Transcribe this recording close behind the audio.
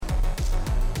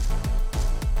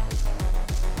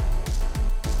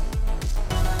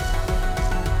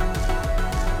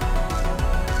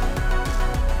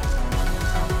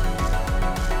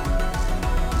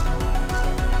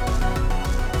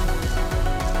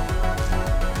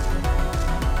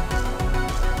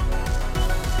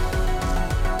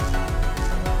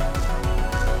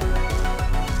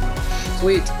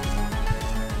Sweet.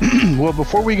 Well,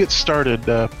 before we get started,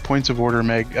 points of order,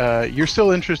 Meg. You're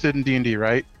still interested in D&D,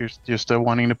 right? You're still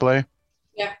wanting to play?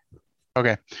 Yeah.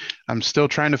 Okay. I'm still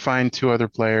trying to find two other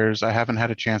players. I haven't had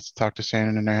a chance to talk to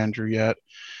Shannon and Andrew yet.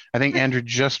 I think Andrew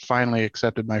just finally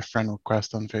accepted my friend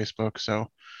request on Facebook, so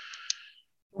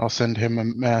I'll send him a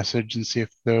message and see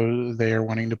if they are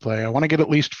wanting to play. I want to get at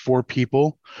least 4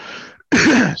 people.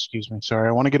 Excuse me. Sorry.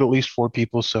 I want to get at least 4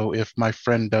 people, so if my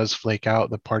friend does flake out,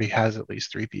 the party has at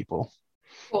least 3 people.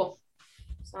 Cool.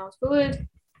 Sounds good.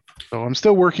 So I'm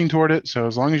still working toward it. So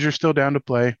as long as you're still down to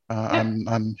play,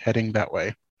 I'm heading that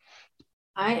way.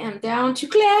 I am down to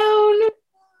clown.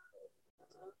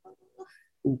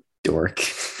 Dork.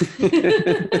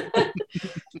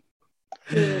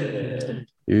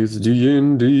 It's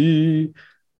D&D.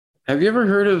 Have you ever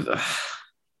heard of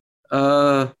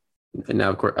and now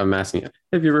of course I'm asking you,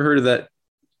 have you ever heard of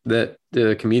that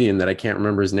comedian that I can't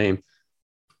remember his name?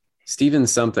 Steven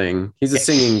something. He's a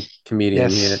singing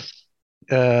comedian. Yes.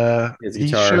 His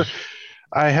guitar.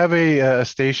 I have a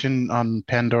station on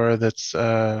Pandora that's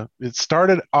it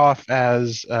started off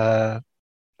as a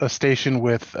station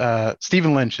with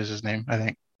Stephen Lynch is his name, I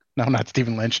think. No, not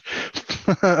Stephen Lynch.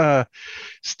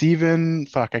 Stephen,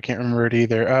 fuck, I can't remember it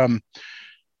either.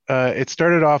 It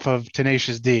started off of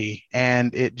Tenacious D,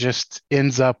 and it just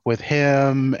ends up with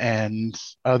him and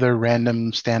other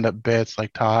random stand-up bits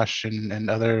like Tosh and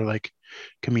other like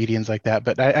comedians like that.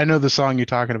 But I know the song you're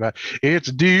talking about. It's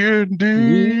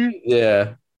D&D.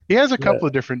 Yeah. He has a couple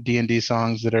of different D&D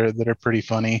songs that are pretty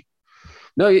funny.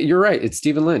 No, you're right. It's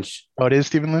Stephen Lynch. Oh, it is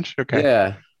Stephen Lynch? Okay.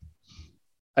 Yeah.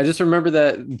 I just remember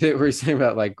that bit where he's saying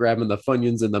about like grabbing the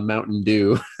Funyuns and the Mountain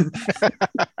Dew.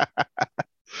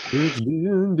 It's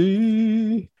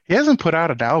D&D. He hasn't put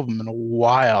out an album in a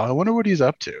while. I wonder what he's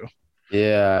up to.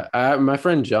 Yeah. My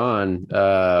friend John,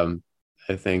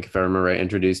 I think if I remember right,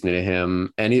 introduced me to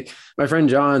him. And my friend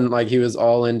John, like he was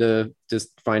all into just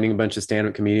finding a bunch of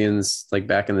stand-up comedians like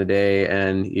back in the day.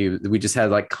 And we just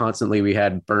had like constantly, we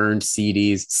had burned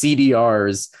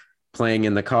CDRs playing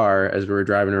in the car as we were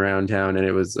driving around town. And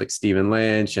it was like Stephen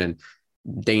Lynch and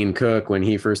Dane Cook when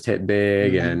he first hit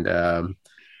big. And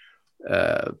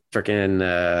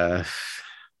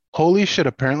holy shit,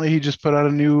 apparently he just put out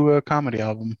a new comedy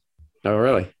album. Oh,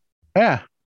 really? Yeah.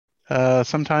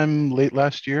 Sometime late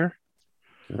last year.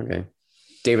 Okay.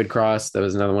 David Cross, that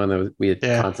was another one that we had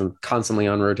constantly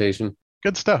on rotation.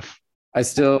 Good stuff. I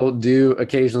still do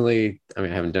occasionally, I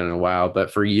mean, I haven't done it in a while,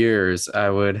 but for years I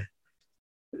would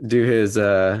do his,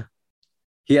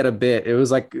 he had a bit, it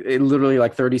was like literally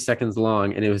like 30 seconds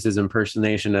long, and it was his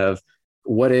impersonation of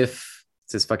what if,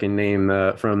 it's his fucking name,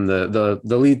 from the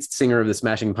lead singer of the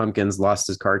Smashing Pumpkins lost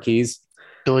his car keys.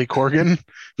 Billy Corgan.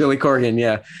 Billy Corgan,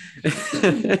 yeah.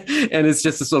 And it's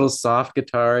just this little soft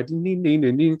guitar. Ding, ding, ding,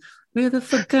 ding, ding. Where the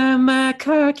fuck are my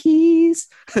car keys?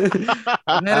 I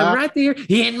had them right there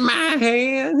in my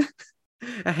hand.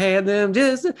 I had them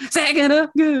just a second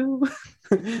ago.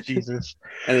 Jesus.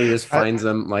 And he just finds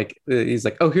them like, he's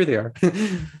like, oh, here they are.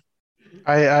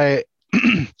 I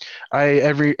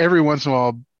every once in a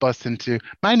while bust into,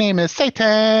 my name is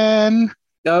Satan.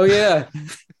 Oh, yeah.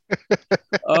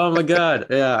 Oh my god,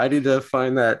 yeah, I need to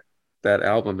find that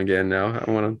album again now. I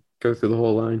want to go through the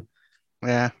whole line.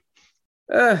 Yeah.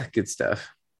 Good stuff.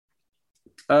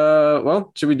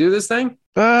 Well, should we do this thing?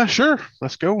 Sure,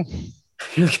 let's go.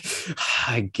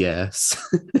 I guess.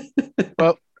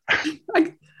 Well,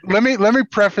 let me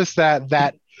preface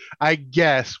that I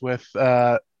guess with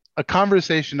a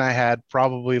conversation I had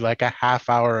probably like a half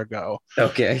hour ago.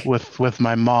 Okay. With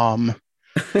my mom.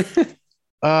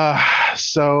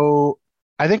 So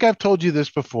I think I've told you this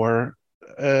before.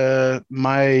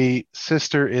 My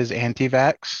sister is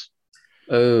anti-vax.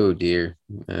 Oh dear.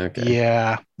 Okay.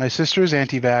 Yeah, my sister is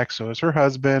anti-vax, so is her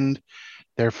husband.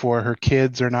 Therefore, her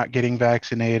kids are not getting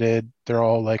vaccinated. They're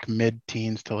all like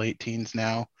mid-teens to late teens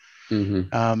now.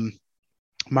 Mm-hmm.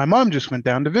 My mom just went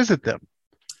down to visit them.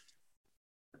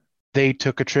 They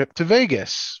took a trip to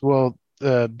Vegas. Well,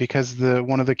 because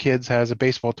one of the kids has a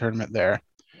baseball tournament there.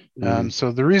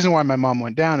 So the reason why my mom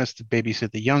went down is to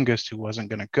babysit the youngest who wasn't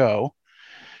going to go.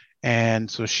 And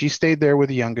so she stayed there with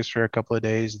the youngest for a couple of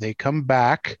days. They come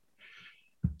back.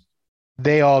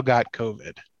 They all got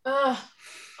COVID.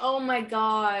 Oh my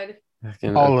God.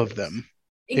 All of them.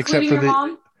 Including your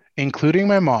mom? Including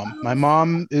my mom. My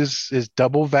mom is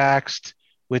double vaxxed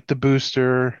with the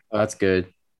booster. Oh, that's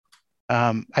good.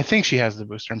 I think she has the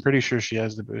booster. I'm pretty sure she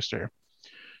has the booster.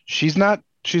 She's not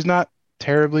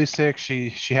terribly sick.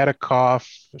 She had a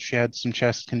cough. She had some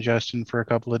chest congestion for a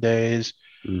couple of days.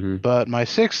 Mm-hmm. But my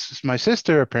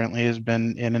sister apparently has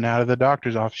been in and out of the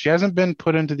doctor's office. She hasn't been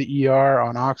put into the ER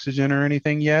on oxygen or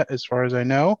anything yet, as far as I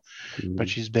know. Mm-hmm. But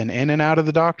she's been in and out of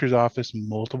the doctor's office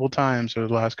multiple times over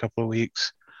the last couple of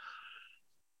weeks.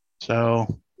 So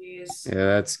Jeez. Yeah,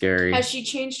 that's scary. Has she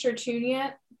changed her tune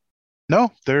yet?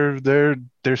 no, they're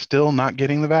still not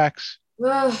getting the vax.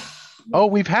 Ugh. Oh,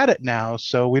 we've had it now,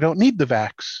 so we don't need the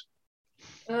vax.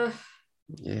 Ugh.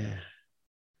 Yeah.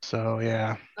 So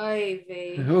yeah.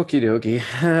 Ivy. Okie dokie.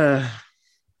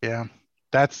 Yeah.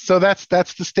 That's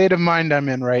the state of mind I'm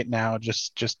in right now,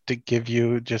 just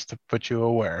to put you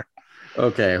aware.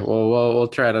 Okay, well, we'll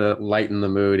try to lighten the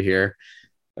mood here.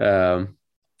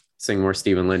 Sing more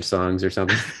Stephen Lynch songs or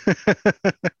something.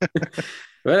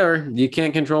 Whatever. You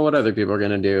can't control what other people are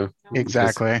gonna do.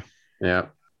 Exactly. Yeah,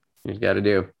 you got to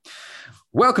do.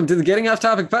 Welcome to the Getting Off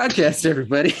Topic podcast,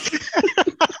 everybody.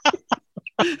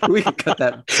 We can cut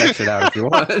that section out if you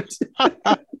want.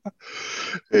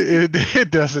 It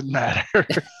doesn't matter.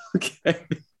 Okay.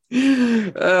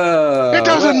 It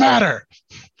doesn't matter.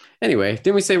 Anyway,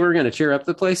 didn't we say we were going to cheer up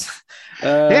the place?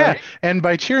 Yeah, and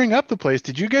by cheering up the place,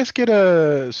 did you guys get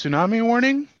a tsunami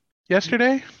warning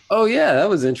yesterday? Oh yeah, that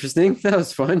was interesting. That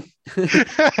was fun.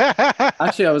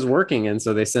 Actually, I was working, and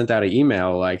so they sent out an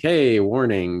email like, "Hey,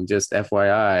 warning, just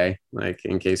FYI, like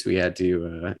in case we had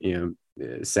to,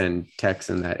 send techs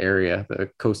in that area, the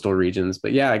coastal regions."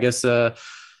 But yeah, I guess a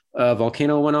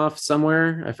volcano went off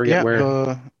somewhere. I forget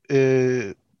where.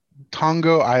 The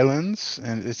Tonga Islands,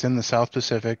 and it's in the South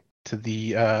Pacific to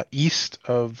the east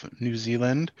of New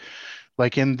Zealand,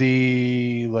 like in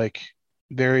the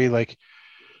very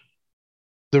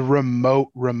the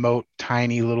remote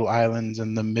tiny little islands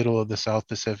in the middle of the South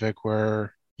Pacific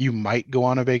where you might go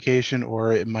on a vacation,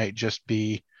 or it might just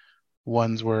be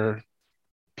ones where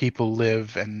people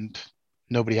live and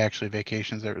nobody actually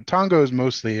vacations there. Tonga is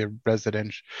mostly a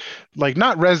residential,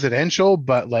 not residential,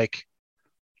 but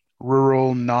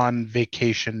rural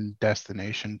non-vacation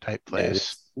destination type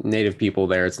place. Yeah, native people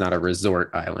there. It's not a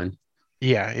resort island.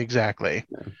 Yeah, exactly.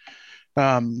 Yeah.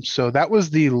 So that was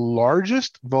the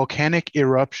largest volcanic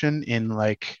eruption in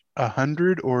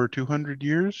 100 or 200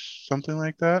 years, something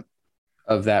like that.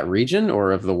 Of that region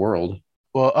or of the world?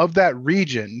 Well, of that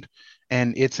region,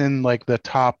 and it's in the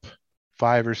top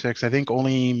 5 or 6. I think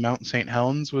only Mount St.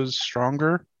 Helens was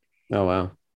stronger. Oh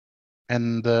wow.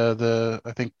 And I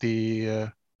think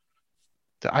the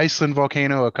Iceland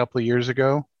volcano a couple of years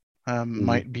ago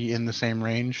might be in the same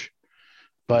range.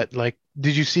 But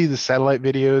did you see the satellite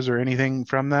videos or anything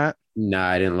from that? Nah,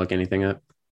 I didn't look anything up.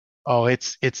 Oh,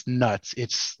 it's nuts.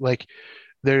 It's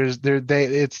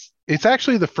it's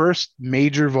actually the first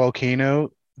major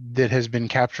volcano that has been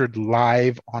captured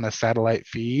live on a satellite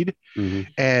feed. Mm-hmm.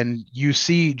 And you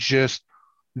see just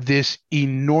this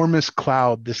enormous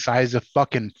cloud the size of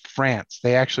fucking France.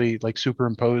 They actually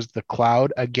superimposed the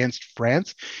cloud against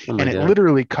France, and it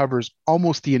literally covers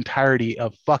almost the entirety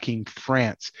of fucking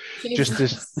France. Jesus. Just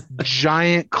this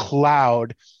giant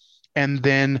cloud, and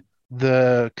then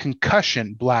the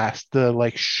concussion blast, the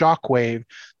shockwave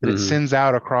that it sends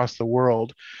out across the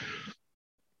world.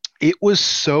 It was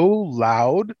so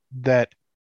loud that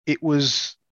it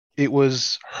was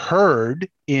heard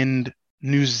in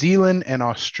New Zealand and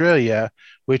Australia,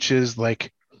 which is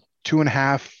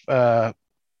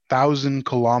 2,500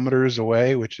 kilometers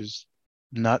away, which is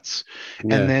nuts.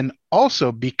 Yeah. And then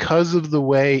also, because of the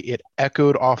way it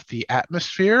echoed off the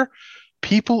atmosphere,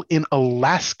 people in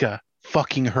Alaska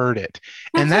fucking heard it.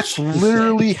 And that's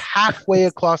literally halfway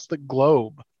across the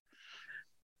globe.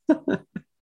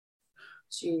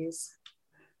 Jeez.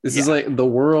 This is the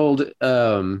world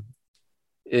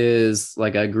is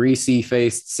a greasy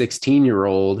faced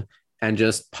 16-year-old and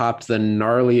just popped the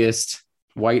gnarliest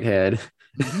whitehead.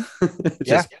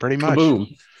 Yeah, pretty much.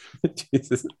 Boom.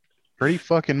 Jesus. Pretty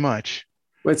fucking much.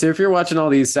 Wait, so if you're watching all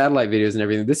these satellite videos and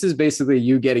everything, this is basically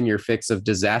you getting your fix of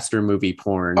disaster movie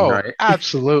porn, right?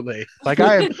 Absolutely.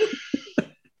 I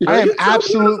am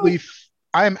absolutely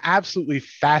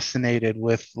fascinated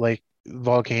with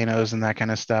volcanoes and that kind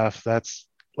of stuff. That's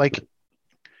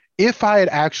if I had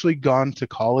actually gone to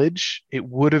college, it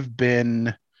would have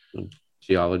been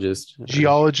geologist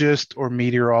or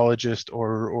meteorologist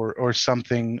or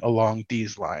something along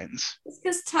these lines. It's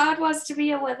because Todd wants to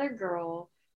be a weather girl.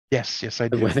 Yes, I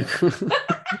do.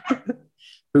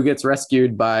 Who gets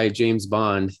rescued by James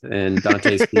Bond and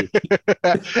Dante's Peak.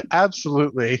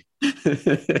 Absolutely.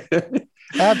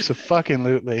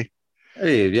 Absolutely.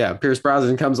 Hey, yeah, Pierce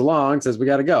Brosnan comes along, says we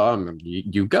got to go.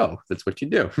 You go. That's what you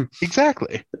do.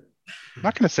 Exactly.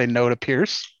 not going to say no to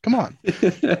Pierce. Come on.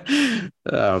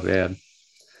 Oh man.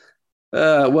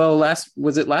 Well,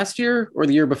 was it last year or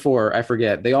the year before? I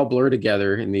forget. They all blur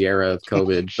together in the era of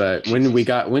COVID. But when did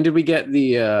we get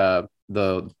the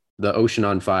ocean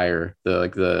on fire?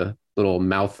 The little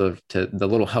the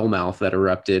little hellmouth that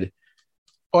erupted.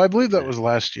 Oh, I believe that was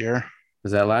last year.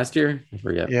 Was that last year? I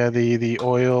forget. Yeah, the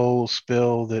oil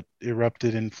spill that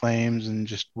erupted in flames and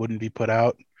just wouldn't be put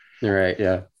out. All right.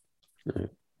 Yeah. All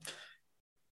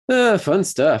right. Fun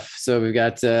stuff. So we've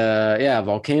got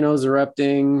volcanoes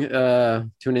erupting to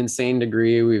an insane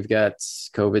degree. We've got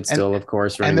COVID still, of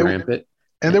course, running rampant.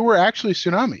 And there were actually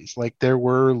tsunamis. Like there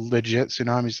were legit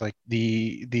tsunamis. Like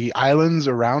the islands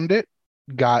around it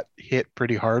got hit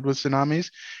pretty hard with tsunamis.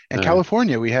 And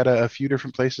California, we had a few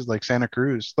different places like Santa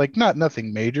Cruz, like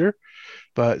nothing major,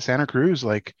 but Santa Cruz,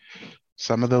 like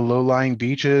some of the low-lying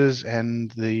beaches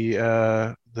and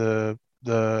the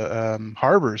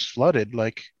harbors flooded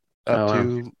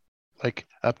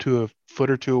up to a foot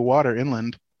or two of water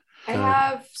inland. I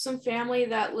have some family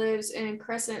that lives in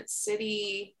Crescent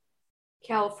City,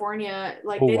 California.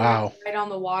 Like they live right on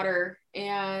the water,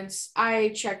 and I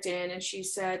checked in, and she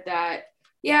said that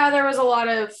there was a lot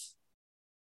of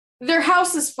their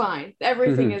house is fine.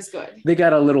 Everything is good. They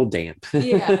got a little damp.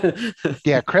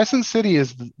 Yeah, Crescent City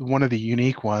is one of the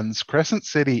unique ones. Crescent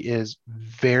City is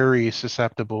very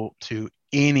susceptible to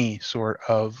any sort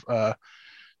of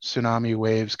tsunami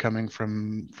waves coming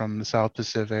from the South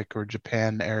Pacific or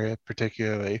Japan area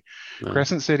particularly.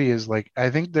 Crescent City is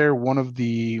I think they're one of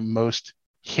the most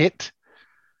hit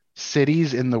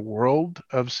cities in the world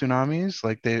of tsunamis.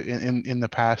 Like they in the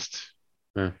past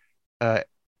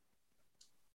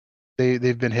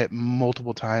they've been hit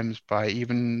multiple times by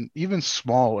even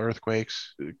small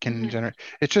earthquakes can generate.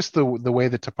 It's just the way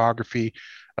the topography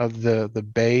of the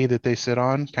bay that they sit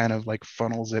on kind of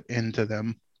funnels it into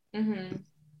them.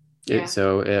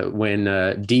 So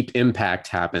when deep impact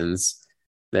happens,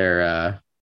 they're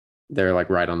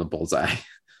right on the bullseye.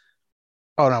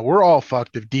 Oh no, we're all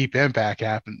fucked if deep impact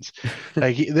happens.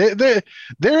 They're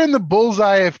in the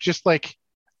bullseye if just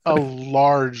a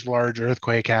large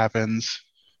earthquake happens.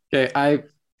 Okay,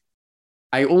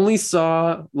 I only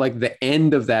saw the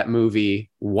end of that movie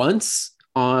once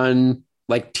on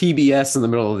TBS in the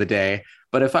middle of the day,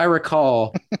 but if I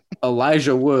recall,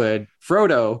 Elijah Wood,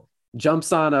 Frodo,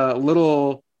 jumps on a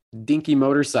little dinky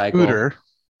motorcycle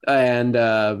and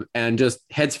just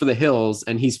heads for the hills,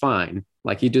 and he's fine.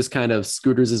 He just kind of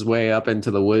scooters his way up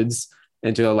into the woods,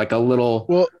 into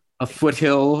a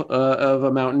foothill of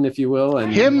a mountain, if you will.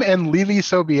 And him and Lily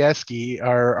Sobieski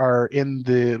are in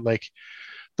the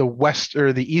west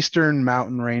or the eastern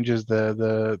mountain ranges,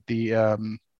 the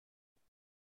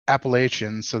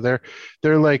Appalachians. So they're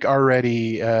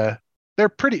already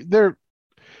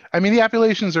I mean, the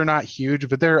Appalachians are not huge,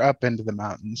 but they're up into the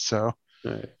mountains. So,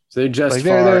 so they're just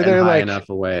far and high enough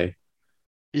away.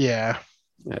 Yeah.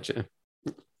 Gotcha.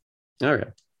 Okay.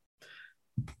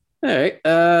 All right.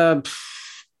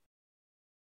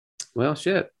 Well,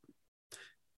 shit.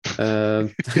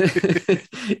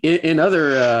 In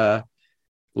other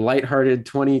lighthearted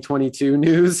 2022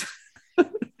 news,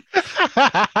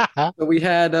 we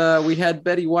had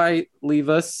Betty White leave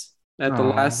us at the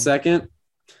last second.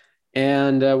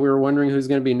 And we were wondering who's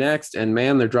going to be next. And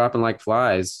man, they're dropping like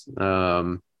flies.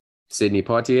 Sidney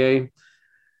Poitier,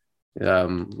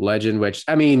 legend, which,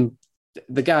 I mean,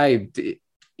 the guy,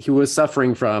 he was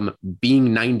suffering from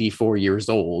being 94 years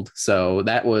old. So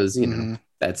that was,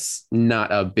 that's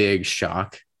not a big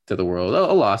shock to the world.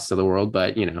 A loss to the world,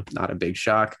 but, not a big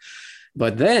shock.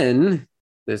 But then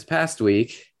this past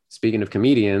week, speaking of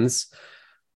comedians,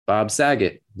 Bob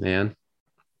Saget, man.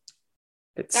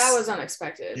 That was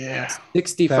unexpected. Yeah.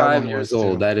 65 years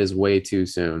old. That is way too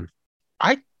soon.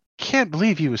 I can't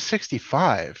believe he was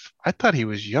 65. I thought he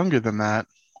was younger than that.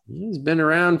 He's been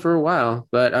around for a while,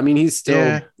 but I mean, he's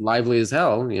still lively as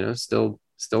hell, still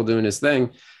doing his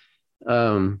thing.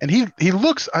 And he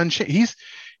looks unchanged.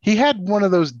 He had one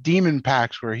of those demon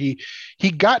packs where he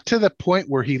got to the point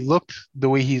where he looked the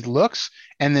way he looks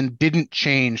and then didn't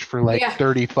change for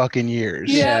 30 fucking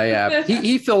years. Yeah.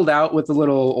 He filled out with a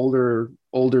little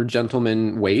older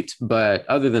gentleman weight, but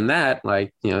other than that,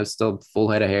 still full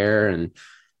head of hair and,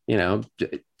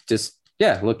 just,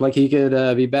 looked like he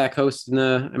could be back hosting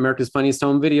America's Funniest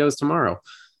Home Videos tomorrow.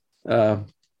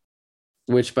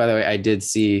 Which, by the way, I did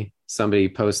see somebody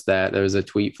post that. There was a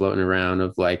tweet floating around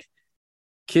of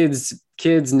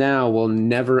kids now will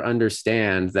never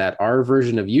understand that our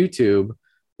version of YouTube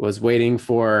was waiting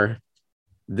for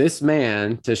this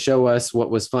man to show us what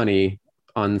was funny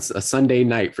on a Sunday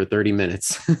night for 30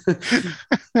 minutes.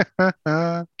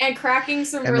 And cracking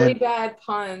some really bad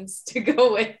puns to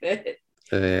go with it.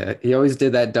 He always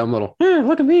did that dumb little,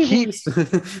 look at me.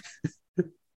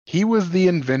 He was the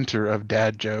inventor of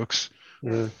dad jokes.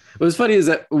 What was funny is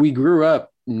that we grew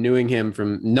up knowing him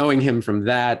from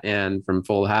that and from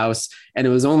Full House. And it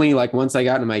was only like once I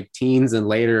got into my teens and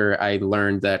later I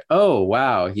learned that, oh,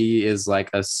 wow, he is like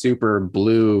a super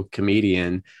blue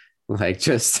comedian. Like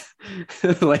just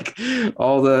like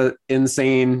all the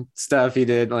insane stuff he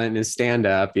did in his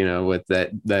stand-up, with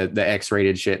the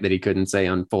X-rated shit that he couldn't say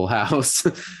on Full House.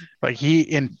 Like he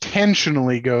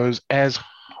intentionally goes as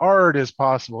hard as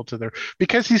possible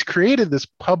because he's created this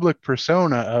public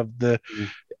persona of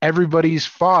everybody's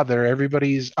father,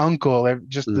 everybody's uncle,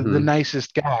 just the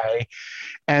nicest guy.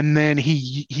 And then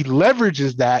he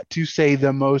leverages that to say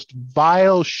the most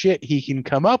vile shit he can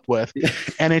come up with.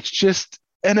 And it's just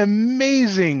an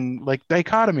amazing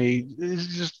dichotomy. It's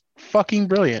just fucking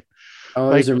brilliant. I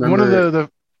always remember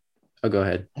oh, go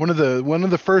ahead. One of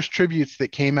the first tributes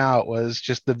that came out was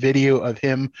just the video of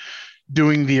him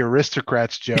doing the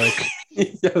aristocrats joke.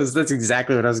 Yes, that's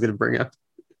exactly what I was going to bring up.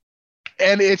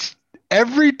 And it's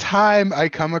every time I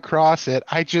come across it,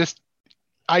 I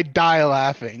die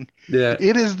laughing. Yeah,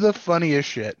 it is the funniest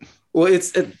shit. Well,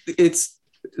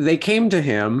 they came to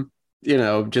him,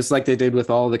 just like they did with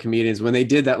all the comedians when they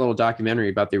did that little documentary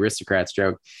about the aristocrats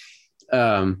joke,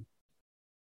 and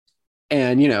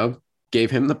gave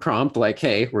him the prompt like,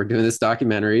 hey, we're doing this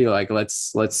documentary, like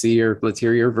let's hear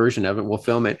your version of it, we'll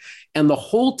film it. And the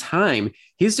whole time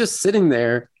he's just sitting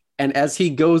there, and as he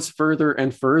goes further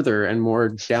and further and more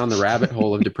down the rabbit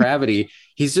hole of depravity,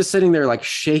 he's just sitting there like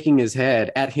shaking his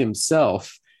head at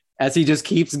himself as he just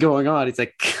keeps going on. It's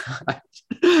like, God.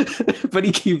 But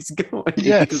he keeps going.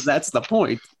 Yes. Because that's the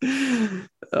point.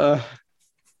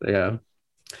 Yeah.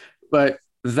 But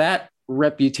that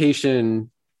reputation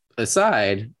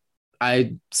aside,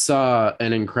 I saw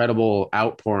an incredible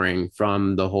outpouring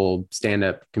from the whole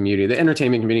stand-up community, the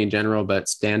entertainment community in general, but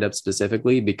stand-up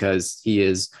specifically, because he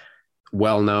is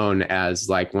well known as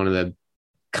like one of the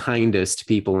kindest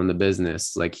people in the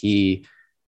business. Like he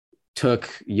took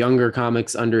younger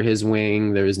comics under his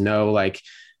wing. There's no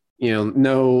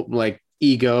no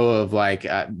ego of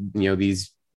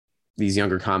these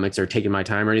younger comics are taking my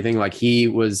time or anything. Like he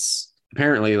was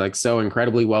apparently like so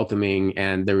incredibly welcoming,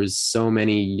 and there was so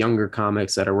many younger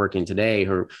comics that are working today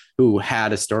who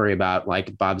had a story about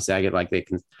like Bob Saget, like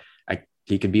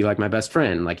he could be like my best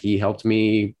friend, like he helped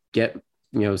me get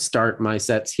start my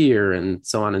sets here and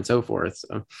so on and so forth.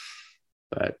 So,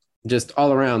 but just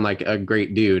all around like a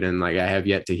great dude, and like I have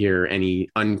yet to hear any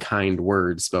unkind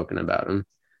words spoken about him,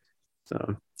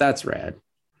 so that's rad.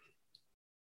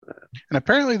 And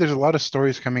apparently there's a lot of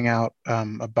stories coming out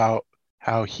about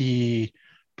how he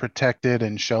protected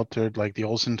and sheltered like the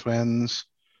Olsen twins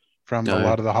from a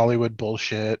lot of the Hollywood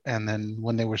bullshit. And then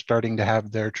when they were starting to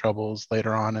have their troubles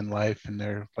later on in life, in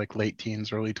their like late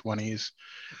teens, early 20s,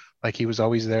 like he was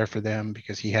always there for them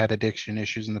because he had addiction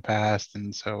issues in the past.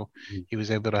 And so he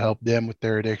was able to help them with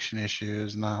their addiction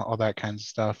issues and all that kinds of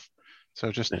stuff.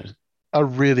 So just a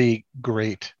really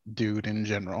great dude in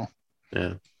general.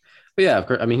 Yeah. But yeah, of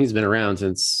course. I mean, he's been around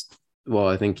since,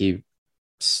 I think he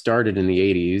started in the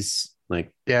 80s,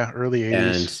 early 80s.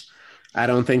 And I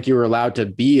don't think you were allowed to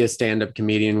be a stand-up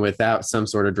comedian without some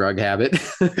sort of drug habit.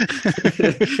 Like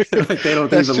they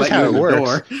don't even let you in the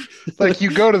door. Like you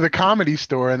go to the Comedy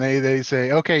Store and they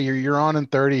say, okay, you're on in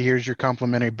 30, here's your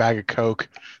complimentary bag of Coke.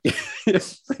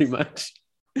 Yes, pretty much.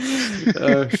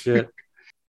 Oh shit.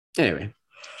 Anyway,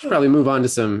 should probably move on to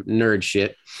some nerd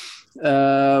shit.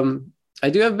 I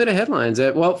do have a bit of headlines.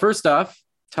 Well, first off,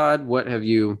 Todd, what have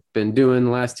you been doing the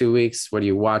last 2 weeks? What are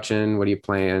you watching? What are you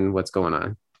playing? What's going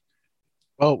on?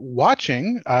 Well,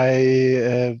 watching, I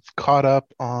have caught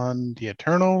up on The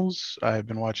Eternals. I've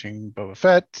been watching Boba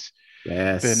Fett.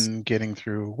 Yes. Been getting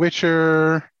through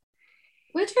Witcher.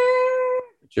 Witcher.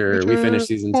 We finished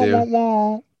season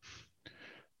 2.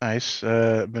 Nice.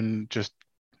 Been just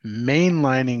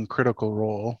mainlining Critical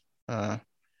Role. As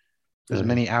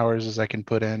many hours as I can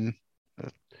put in.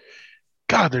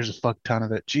 God, there's a fuck ton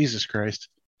of it. Jesus Christ.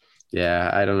 Yeah,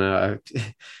 I don't know.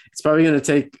 It's probably going to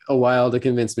take a while to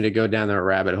convince me to go down that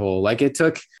rabbit hole. Like it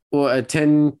took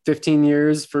 10, 15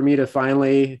 years for me to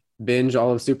finally binge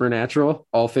all of Supernatural,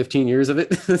 all 15 years of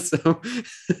it. So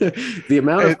the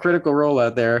amount of Critical Role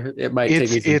out there, it might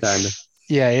take me some time.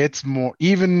 Yeah, it's more,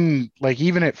 even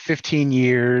at 15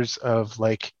 years of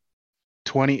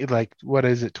 20, what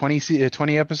is it,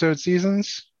 20 episode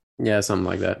seasons? Yeah, something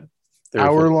like that.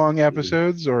 Hour-long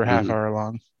episodes or half-hour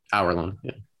long? Hour-long,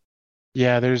 yeah.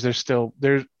 Yeah, there's still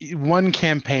there's one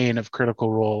campaign of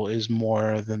Critical Role is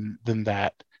more than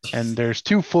that, and there's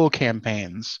two full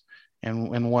campaigns,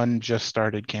 and one just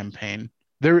started campaign.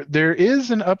 There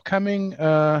is an upcoming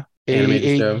Animated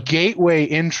a show. gateway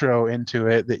intro into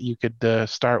it that you could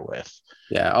start with.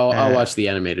 Yeah, I'll watch the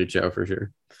animated show for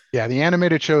sure. Yeah, the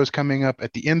animated show is coming up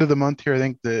at the end of the month here. I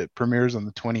think the premieres on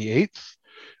the 28th.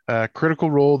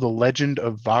 Critical Role: The Legend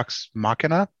of Vox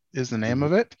Machina is the name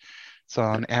of it. It's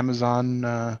on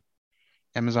Amazon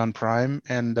Prime,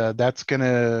 and that's going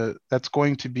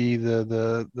to be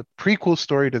the prequel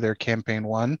story to their campaign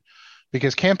one,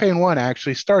 because campaign one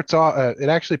actually starts off. It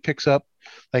actually picks up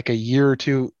like a year or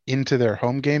two into their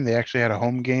home game. They actually had a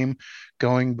home game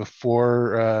going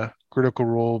before Critical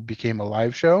Role became a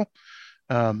live show,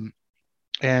 and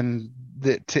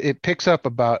it picks up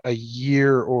about a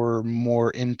year or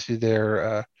more into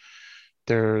their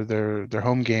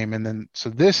home game, and then so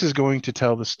this is going to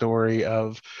tell the story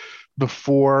of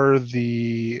before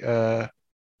the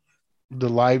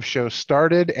live show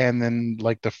started, and then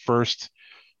like the first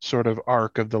sort of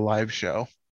arc of the live show.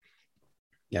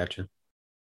 Gotcha.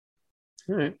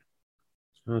 All right,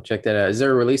 I'll check that out. Is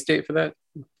there a release date for that?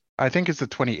 I think it's the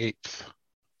 28th.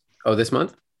 Oh, this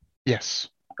month? Yes.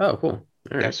 Oh, cool. All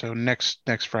right. Yeah, so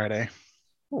next Friday.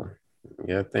 Cool.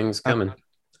 Yeah, things coming.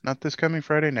 Not this coming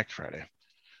Friday, next Friday.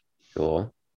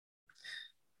 Cool.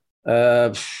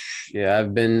 Yeah,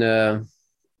 I've been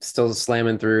still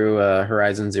slamming through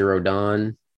Horizon Zero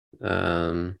Dawn.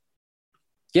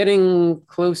 Getting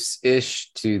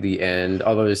close-ish to the end,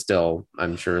 although there's still,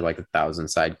 I'm sure, like 1,000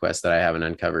 side quests that I haven't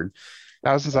uncovered.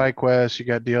 1,000 side quests, you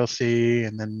got DLC,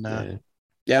 and then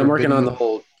yeah, I'm working on the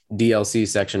whole DLC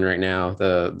section right now,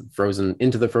 the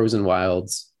Into the Frozen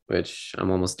Wilds, which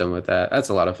I'm almost done with that. That's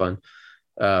a lot of fun.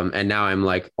 And now I'm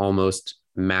like almost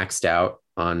maxed out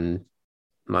on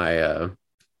my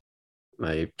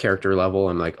my character level.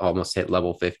 I'm like almost hit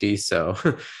level 50, so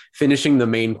finishing the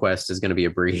main quest is going to be a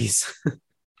breeze.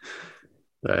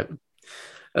 But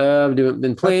I've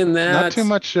been playing that. Not too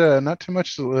much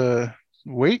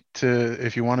wait to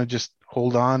if you want to just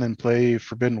hold on and play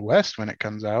Forbidden West when it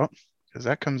comes out, because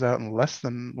that comes out in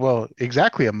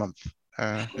exactly a month.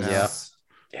 Yes.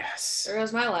 There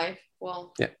goes my life.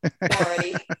 Well, yeah.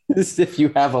 Already. If you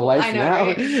have a life I know, now,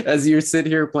 right? as you sit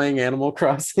here playing Animal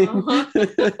Crossing.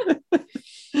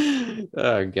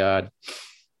 Oh God.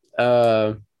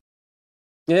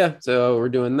 Yeah, so we're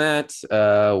doing that.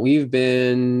 We've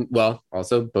been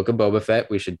also Book of Boba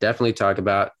Fett. We should definitely talk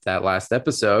about that last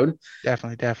episode.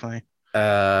 Definitely.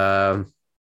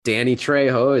 Danny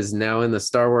Trejo is now in the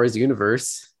Star Wars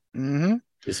universe. Mm-hmm.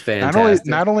 It's fantastic.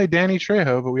 Not only Danny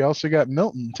Trejo, but we also got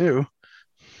Milton too.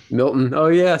 Milton. Oh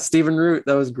yeah, Stephen Root.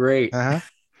 That was great. Uh-huh.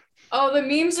 Oh, the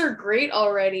memes are great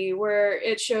already, where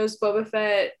it shows Boba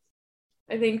Fett,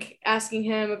 I think, asking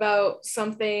him about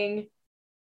something.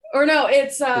 Or no,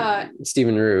 it's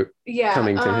Stephen Root. Yeah.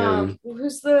 Coming to him.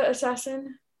 Who's the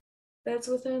assassin that's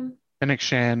with him? Fennec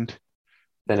Shand.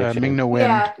 Fennec Ming-Na Wen.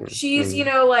 Yeah, she's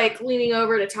like leaning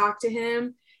over to talk to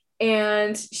him,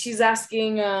 and she's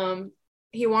asking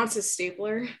he wants his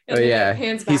stapler. And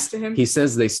hands back to him. He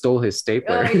says they stole his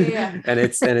stapler. Oh, yeah. And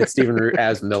it's Stephen Root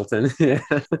as Milton. Yeah.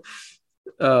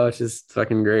 Oh, it's just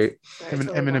fucking great. I'm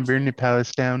gonna burn the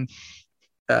palace down.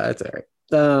 That's all right.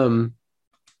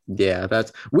 Yeah,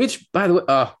 that's which, by the way.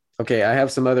 Okay. I have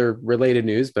some other related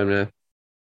news, but I'm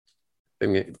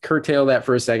gonna curtail that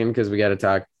for a second because we got to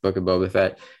talk Book of Boba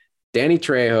Fett. Danny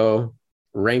Trejo,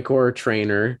 Rancor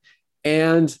trainer,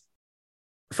 and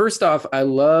first off, I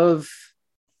love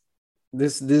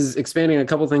this. This is expanding a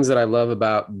couple things that I love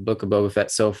about Book of Boba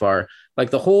Fett so far.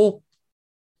 Like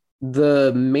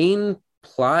the main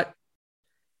plot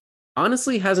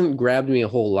honestly hasn't grabbed me a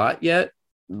whole lot yet.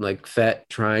 Like Fett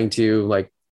trying to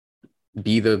like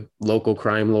be the local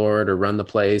crime lord or run the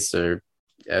place or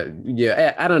I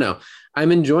don't know.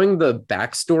 I'm enjoying the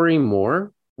backstory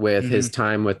more with his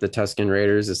time with the Tusken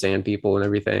Raiders, the Sand People, and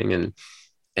everything,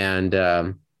 and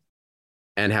how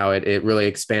it really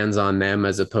expands on them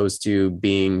as opposed to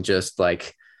being just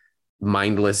like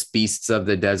mindless beasts of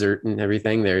the desert and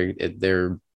everything.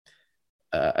 They're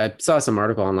I saw some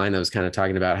article online that was kind of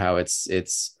talking about how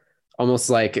it's almost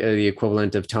like the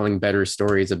equivalent of telling better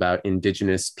stories about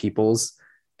indigenous peoples,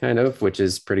 kind of, which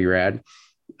is pretty rad.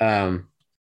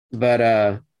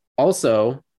 But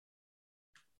also,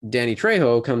 Danny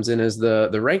Trejo comes in as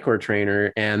the Rancor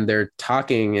trainer, and they're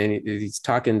talking, and he's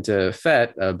talking to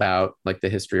Fett about like the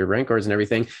history of Rancors and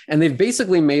everything. And they've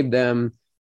basically made them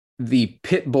the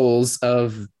pit bulls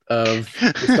of of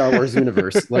the Star Wars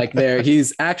universe. Like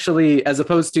he's actually, as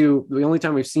opposed to the only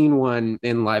time we've seen one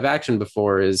in live action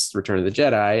before is Return of the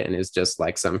Jedi, and is just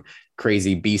like some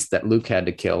crazy beast that Luke had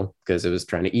to kill because it was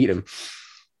trying to eat him.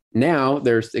 Now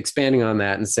they're expanding on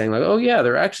that and saying like, oh yeah,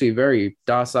 they're actually very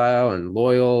docile and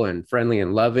loyal and friendly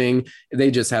and loving. They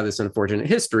just have this unfortunate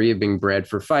history of being bred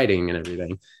for fighting and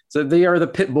everything. So they are the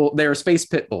pit bull. They are space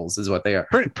pit bulls, is what they are.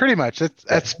 Pretty much.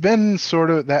 That's been sort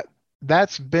of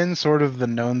that's been sort of the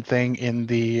known thing in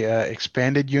the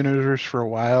expanded universe for a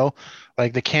while.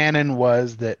 Like the canon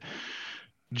was that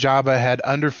Jabba had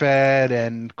underfed,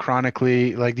 and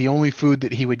chronically, like the only food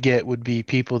that he would get would be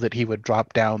people that he would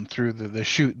drop down through the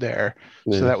chute there.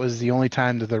 Yeah. So that was the only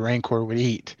time that the Rancor would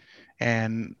eat.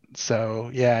 And so,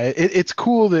 yeah, it's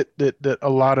cool that a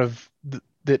lot of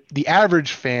that the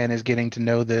average fan is getting to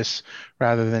know this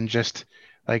rather than just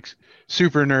like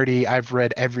super nerdy. I've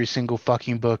read every single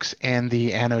fucking books and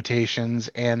the annotations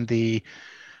and the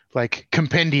like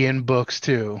compendium books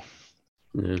too.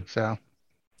 Yeah. So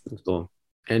that's cool.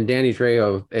 And Danny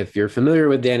Trejo, if you're familiar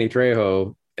with Danny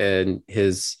Trejo and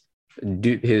his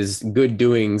good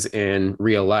doings in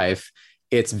real life,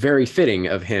 it's very fitting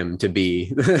of him to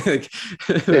be being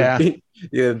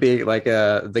like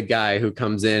the guy who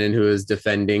comes in and who is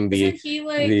defending the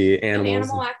animals. An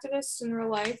animal activist in real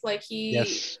life? Like he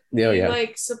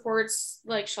like supports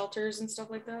like shelters and stuff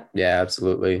like that. Yeah,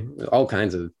 absolutely. All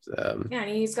kinds of and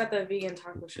he's got the vegan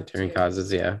taco shop too.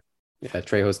 Causes, yeah.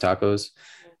 Trejo's Tacos.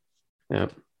 Yeah.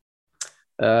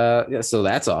 So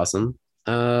that's awesome.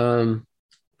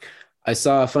 I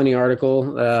saw a funny article.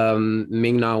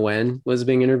 Ming-Na Wen was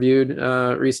being interviewed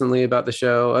recently about the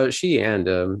show. She and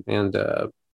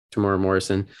Tamora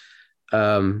Morrison.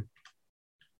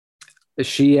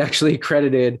 She actually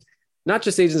credited not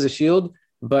just Agents of S.H.I.E.L.D.,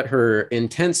 but her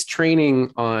intense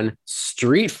training on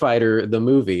Street Fighter, the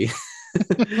movie.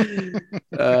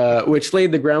 Which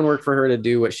laid the groundwork for her to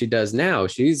do what she does now.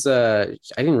 She's I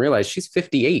didn't realize she's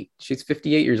 58. She's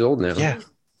 58 years old now. Yeah.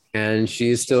 And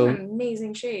she's still in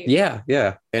amazing shape. Yeah.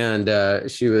 And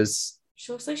she looks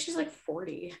like she's like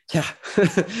 40. Yeah.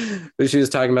 But she was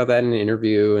talking about that in an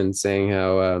interview and saying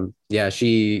how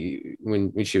she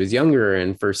when she was younger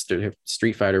and first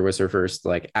Street Fighter was her first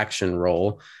like action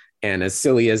role. And as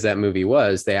silly as that movie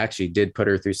was, they actually did put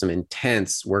her through some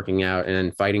intense working out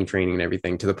and fighting training and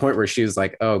everything, to the point where she was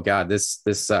like, oh God, this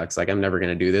sucks. Like, I'm never going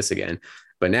to do this again.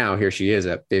 But now here she is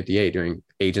at 58 doing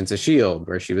Agents of S.H.I.E.L.D.,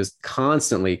 where she was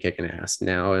constantly kicking ass,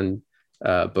 now in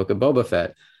Book of Boba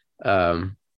Fett.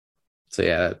 So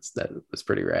yeah, that was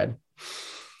pretty rad.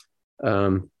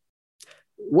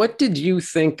 What did you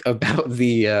think about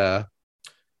the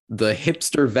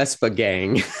hipster Vespa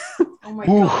gang? Oh my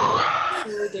God.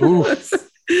 Ridiculous.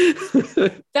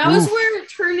 That was where it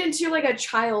turned into like a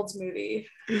child's movie.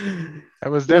 That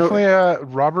was definitely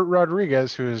Robert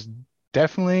Rodriguez, who has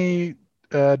definitely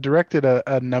directed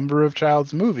a number of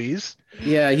child's movies.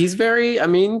 Yeah, he's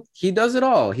he does it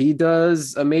all. He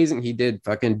does amazing. He did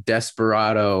fucking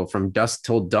Desperado, From Dusk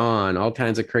Till Dawn, all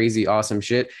kinds of crazy awesome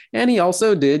shit. And he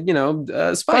also did,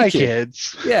 Spy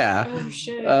Kids. Yeah. Oh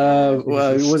shit.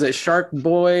 Was it Shark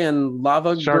Boy and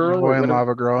Lava Girl? Shark Boy and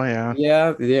Lava Girl, yeah.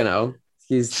 Yeah,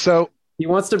 he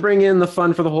wants to bring in the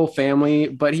fun for the whole family,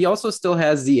 but he also still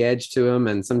has the edge to him,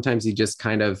 and sometimes he just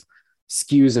kind of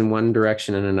skews in one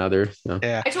direction and another. So.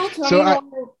 Yeah. I told Tony while we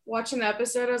were watching the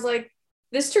episode, I was like,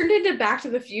 this turned into Back to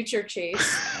the Future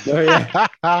Chase. Oh yeah.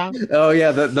 Oh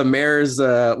yeah. The mayor's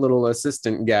little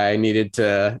assistant guy needed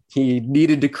to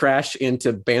crash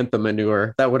into bantha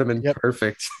manure. That would have been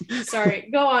perfect. Sorry.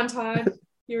 Go on, Todd.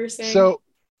 You were saying. So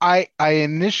I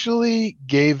initially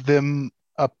gave them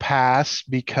a pass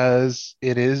because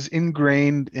it is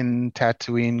ingrained in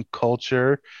Tatooine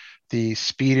culture, the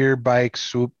speeder bike,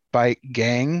 swoop bike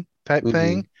gang type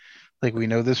thing. Like, we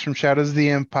know this from Shadows of the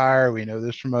Empire. We know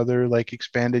this from other like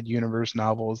expanded universe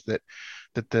novels that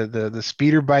the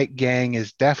speeder bike gang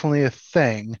is definitely a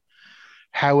thing.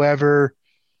 However,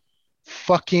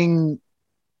 fucking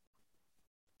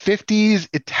 50s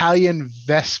Italian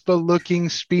Vespa looking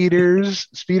speeder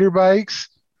bikes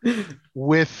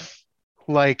with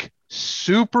like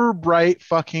super bright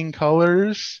fucking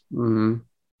colors.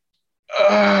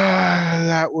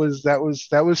 That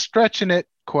was stretching it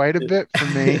quite a bit for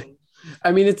me.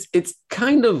 I mean, it's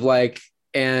kind of like,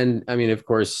 and I mean, of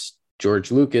course,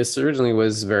 George Lucas originally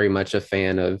was very much a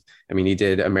fan of, he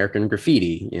did American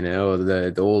Graffiti,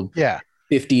 the old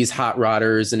 50s hot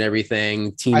rodders and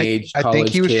everything, teenage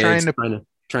college kids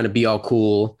trying to be all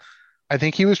cool. I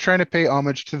think he was trying to pay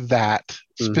homage to that,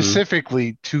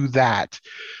 specifically to that,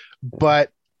 but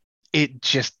it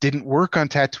just didn't work on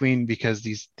Tatooine because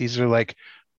these are like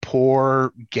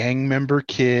poor gang member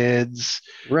kids.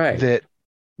 Right. That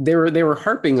they were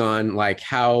harping on like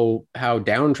how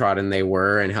downtrodden they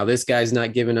were and how this guy's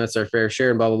not giving us our fair share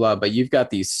and blah blah blah. But you've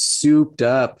got these souped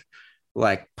up,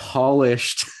 like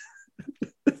polished,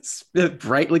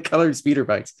 brightly colored speeder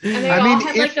bikes, and they all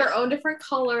had like their own different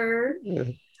color.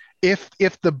 If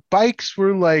the bikes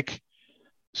were like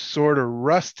sort of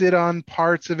rusted on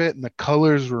parts of it and the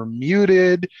colors were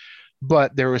muted,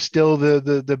 but there was still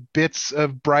the bits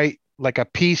of bright, like a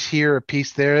piece here, a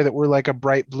piece there, that were like a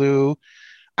bright blue,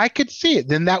 I could see it.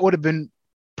 Then that would have been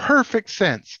perfect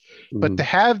sense. But to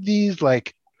have these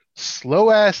like slow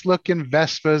ass looking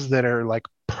Vespas that are like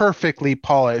perfectly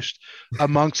polished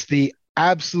amongst the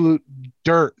absolute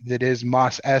dirt that is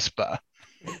Mos Espa,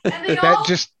 and they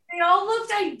all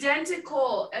looked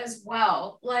identical as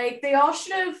well. Like they all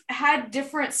should have had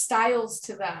different styles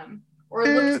to them, or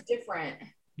looked different.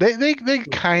 They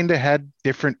kind of had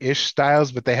different-ish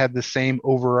styles, but they had the same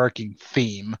overarching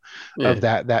theme of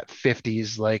that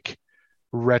 50s like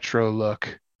retro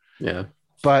look. Yeah.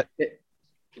 But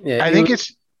I think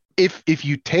it's if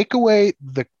you take away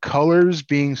the colors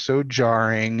being so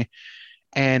jarring,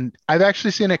 and I've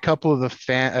actually seen a couple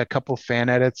fan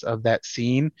edits of that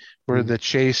scene where the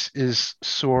chase is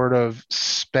sort of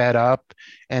sped up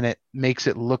and it makes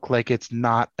it look like it's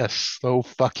not a slow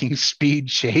fucking speed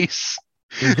chase.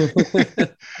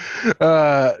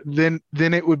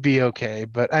 Then it would be okay.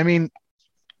 But I mean,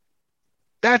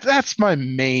 that's my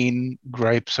main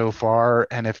gripe so far.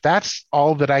 And if that's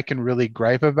all that I can really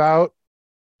gripe about,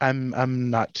 I'm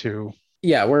not too.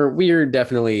 Yeah, we're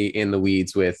definitely in the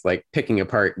weeds with like picking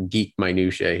apart geek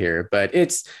minutia here, but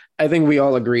I think we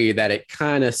all agree that it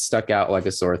kind of stuck out like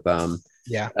a sore thumb.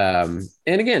 Yeah. And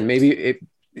again, maybe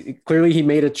clearly he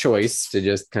made a choice to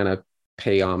just kind of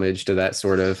pay homage to that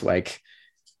sort of like,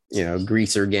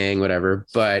 greaser gang, whatever,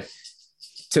 but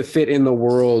to fit in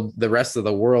the rest of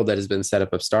the world that has been set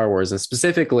up of Star Wars, and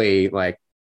specifically like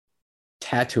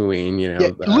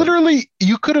Tatooine, literally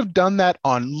you could have done that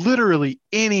on literally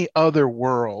any other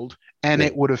world and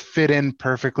it would have fit in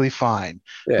perfectly fine.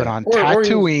 But on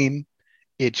Tatooine,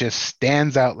 it just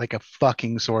stands out like a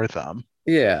fucking sore thumb.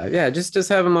 Yeah. Just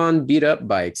have them on beat up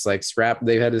bikes, like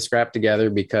they've had to scrap together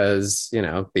because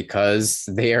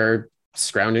they are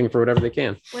scrounging for whatever they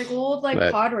can, like old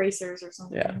pod racers or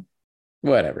something. Yeah,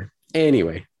 whatever.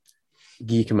 Anyway,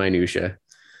 geek minutia.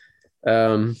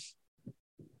 Let's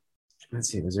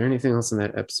see, was there anything else in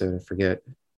that episode? I forget.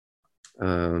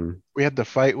 We had the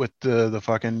fight with the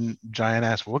fucking giant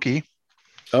ass Wookiee.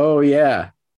 Oh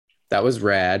yeah, that was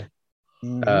rad.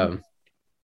 Mm-hmm.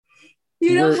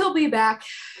 He'll be back.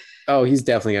 Oh, he's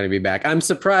definitely going to be back. I'm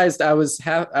surprised. I was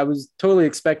totally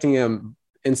expecting him,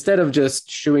 instead of just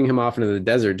shooing him off into the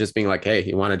desert, just being like, hey,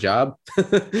 you want a job?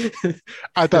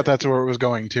 I thought that's where it was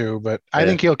going too, but I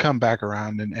think he'll come back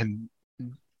around and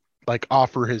like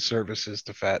offer his services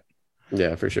to Fett.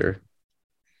 Yeah, for sure.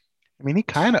 I mean, he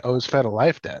kind of owes Fett a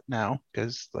life debt now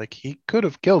because like he could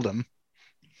have killed him.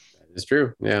 That is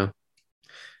true. Yeah.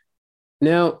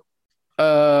 Now,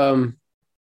 the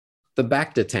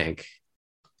Bacta tank.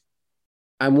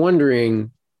 I'm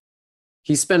wondering,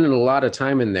 he's spending a lot of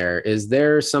time in there. Is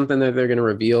there something that they're going to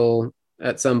reveal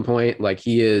at some point? Like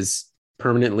he is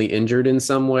permanently injured in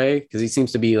some way? Because he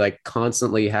seems to be like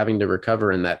constantly having to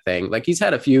recover in that thing. Like he's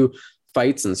had a few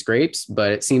fights and scrapes,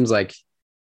 but it seems like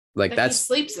that's he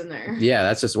sleeps in there. Yeah,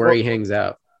 that's just where he hangs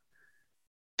out.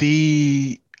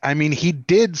 He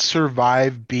did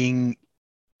survive being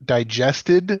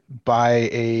digested by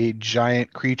a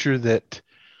giant creature that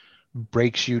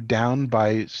breaks you down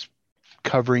by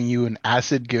covering you in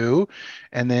acid goo,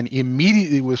 and then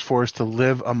immediately was forced to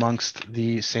live amongst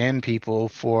the sand people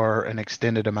for an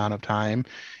extended amount of time.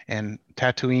 And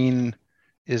Tatooine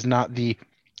is not the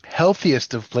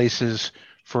healthiest of places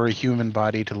for a human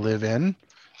body to live in.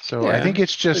 So I think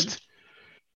it's just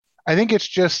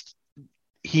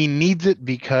he needs it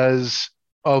because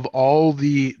of all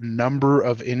the number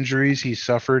of injuries he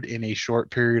suffered in a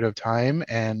short period of time,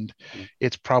 and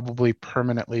it's probably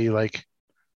permanently like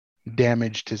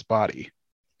damaged his body.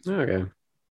 Okay.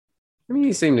 I mean,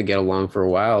 he seemed to get along for a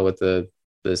while with the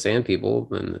sand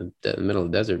people in the middle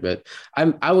of the desert, but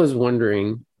I was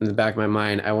wondering in the back of my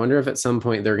mind, I wonder if at some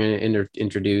point they're going to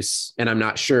introduce, and I'm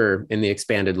not sure in the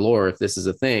expanded lore if this is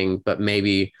a thing, but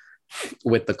maybe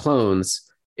with the clones,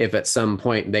 if at some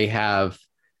point they have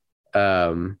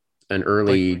an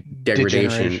early like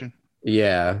degradation.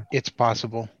 Yeah, it's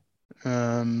possible.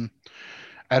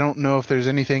 I don't know if there's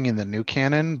anything in the new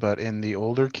canon, but in the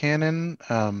older canon,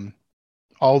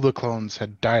 all the clones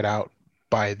had died out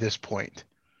by this point.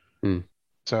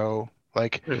 So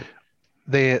like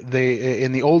they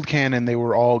in the old canon they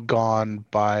were all gone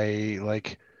by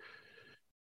like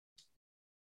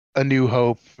A New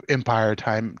Hope, Empire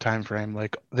time frame.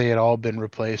 Like they had all been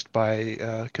replaced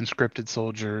by conscripted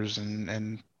soldiers,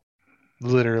 and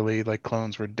literally like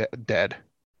clones were dead.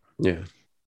 Yeah.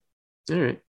 All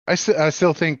right. I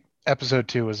still think episode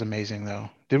 2 was amazing though.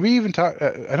 Did we even talk?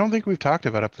 I don't think we've talked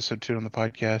about episode 2 on the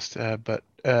podcast, but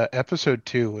episode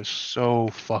 2 was so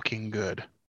fucking good.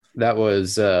 That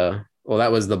was that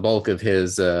was the bulk of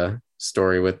his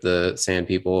story with the Sand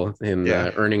People, him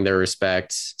earning their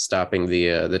respect, stopping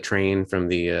the train from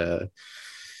the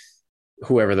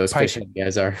whoever those fish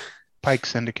guys are. Pike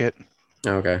Syndicate.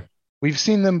 Okay. We've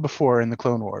seen them before in the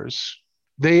Clone Wars.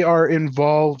 They are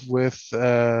involved with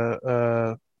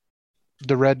the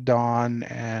Red Dawn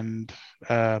and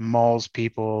Maul's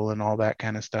people and all that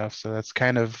kind of stuff. So that's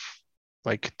kind of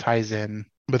like ties in.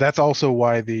 But that's also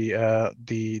why the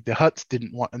Hutts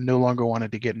no longer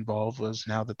wanted to get involved. Was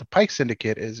now that the Pike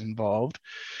Syndicate is involved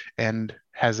and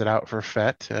has it out for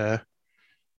Fett,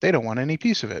 they don't want any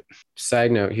piece of it.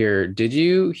 Side note here: did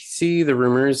you see the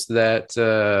rumors that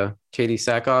Katie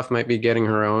Sackhoff might be getting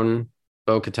her own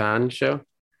Bo-Katan show?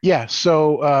 Yeah.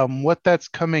 So what that's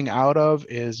coming out of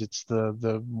is it's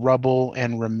the rubble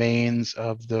and remains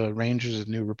of the Rangers of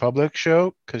New Republic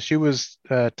show, because she was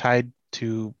tied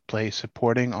to play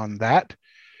supporting on that.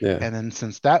 Yeah. And then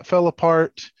since that fell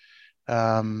apart,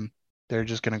 they're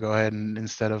just going to go ahead and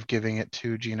instead of giving it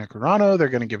to Gina Carano, they're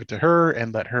going to give it to her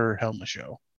and let her helm the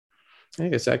show. I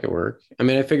guess that could work. I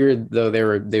mean, I figured though they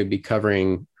would be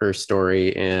covering her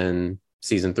story in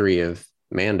season 3 of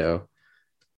Mando,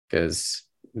 because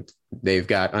they've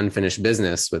got unfinished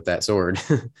business with that sword.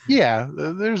 Yeah,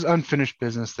 there's unfinished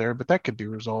business there, but that could be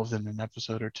resolved in an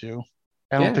episode or 2.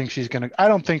 I don't think she's gonna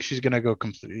go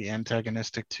completely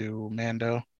antagonistic to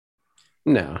Mando.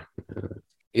 No.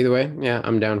 Either way, yeah,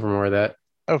 I'm down for more of that.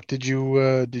 Oh, did you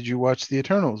watch the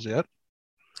Eternals yet?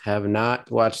 Have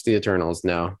not watched the Eternals.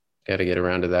 No, got to get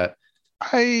around to that.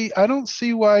 I don't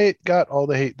see why it got all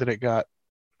the hate that it got.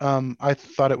 I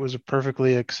thought it was a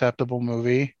perfectly acceptable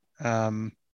movie.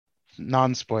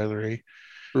 Non-spoilery.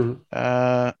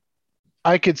 Mm-hmm.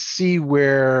 I could see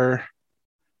where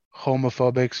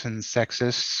homophobics and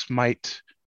sexists might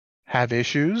have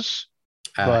issues,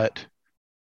 but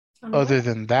other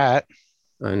than that,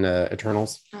 on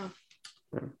Eternals,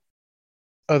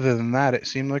 other than that, it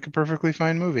seemed like a perfectly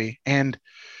fine movie. And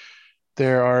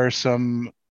there are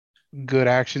some good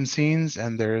action scenes,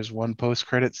 and there's one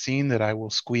post-credit scene that I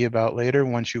will squee about later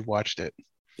once you've watched it.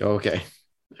 Okay.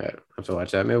 I have to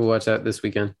watch that. Maybe we'll watch that this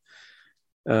weekend.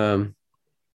 The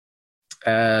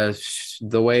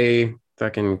way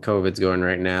fucking COVID's going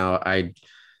right now, I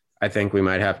think we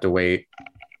might have to wait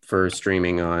for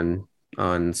streaming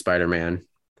on Spider-Man.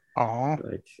 Aw.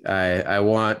 Like I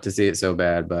want to see it so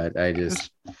bad, but I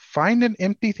just find an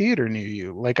empty theater near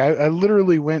you. Like I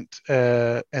literally went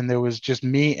and there was just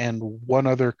me and one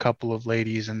other couple of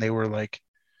ladies, and they were like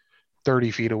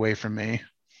 30 feet away from me.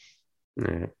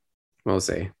 Right. We'll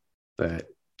see. But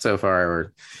so far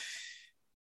we're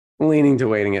leaning to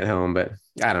waiting at home, but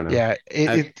I don't know. Yeah,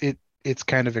 it's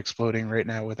kind of exploding right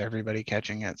now with everybody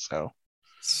catching it. So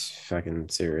it's fucking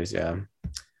serious. Yeah.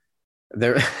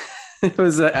 There it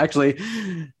was actually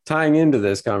tying into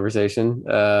this conversation.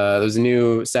 There was a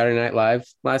new Saturday Night Live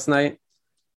last night,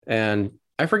 and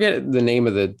I forget the name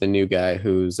of the new guy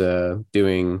who's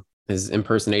doing his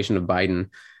impersonation of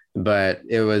Biden, but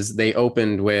they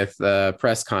opened with a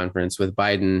press conference with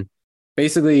Biden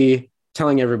basically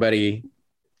telling everybody,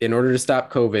 in order to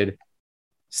stop COVID,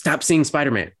 stop seeing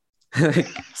Spider-Man.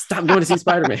 Stop going to see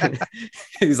Spider-Man.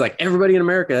 He's like, everybody in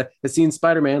America has seen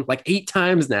Spider-Man like 8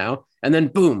 times now, and then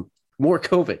boom, more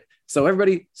COVID. So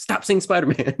everybody stop seeing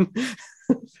Spider-Man.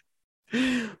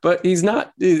 But he's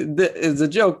not, it's a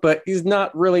joke, but he's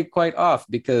not really quite off,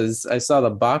 because I saw the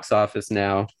box office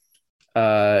now.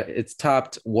 It's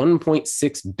topped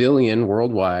 1.6 billion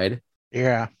worldwide.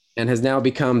 Yeah. And has now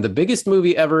become the biggest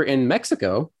movie ever in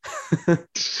Mexico.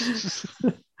 Because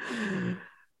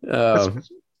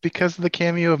of the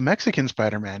cameo of Mexican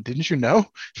Spider-Man. Didn't you know?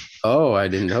 Oh, I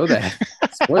didn't know that.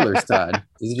 Spoilers, Todd.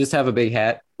 Does he just have a big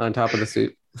hat on top of the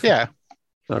suit? Yeah.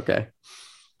 Okay.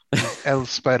 El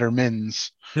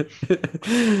Spider-Mans.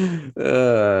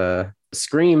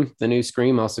 Scream, the new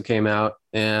Scream also came out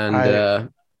and had a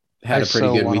pretty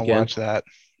good weekend. Watch that.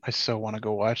 I so want to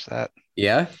go watch that.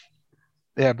 Yeah?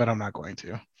 Yeah, but I'm not going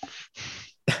to.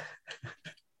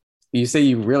 You say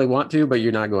you really want to, but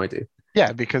you're not going to.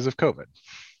 Yeah, because of COVID.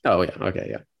 Oh, yeah. Okay,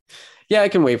 yeah. Yeah, I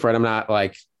can wait for it. I'm not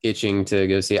like itching to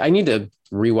go see it. I need to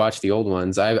rewatch the old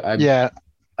ones. Yeah,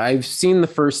 I've seen the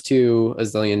first two a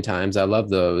zillion times. I love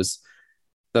those.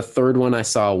 The third one I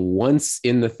saw once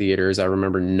in the theaters. I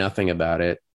remember nothing about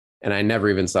it, and I never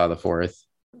even saw the fourth.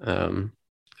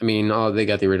 I mean, oh, they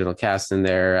got the original cast in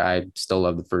there. I still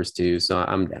love the first two, so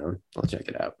I'm down. I'll check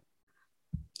it out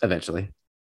eventually.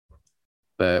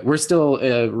 But we're still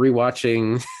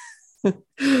rewatching,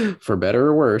 for better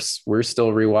or worse, we're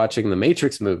still rewatching the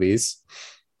Matrix movies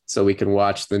so we can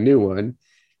watch the new one.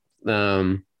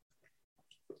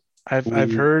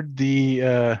 I've heard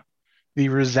the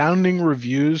resounding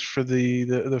reviews for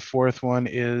the fourth one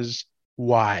is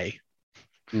why.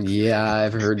 Yeah,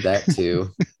 I've heard that too.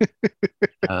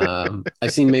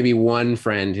 I've seen maybe one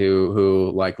friend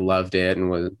who like loved it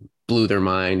and blew their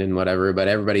mind and whatever, but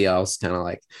everybody else kind of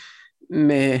like,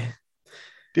 meh.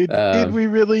 Did we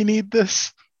really need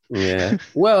this? Yeah.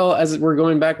 Well, as we're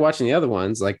going back watching the other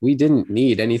ones, like we didn't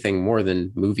need anything more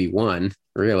than movie one,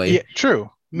 really. Yeah,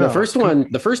 true. No,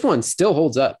 the first one still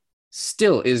holds up.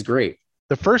 Still is great.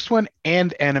 The first one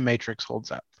and Animatrix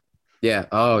holds up. Yeah.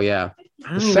 Oh yeah.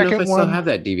 I don't even know if I still have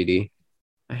that DVD.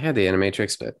 I had the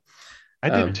Animatrix, but I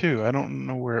did too. I don't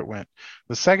know where it went.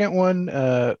 The second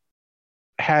one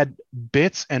had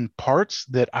bits and parts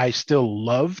that I still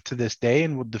love to this day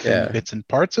and would defend bits and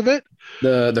parts of it.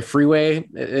 The freeway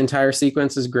entire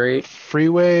sequence is great.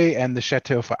 Freeway and the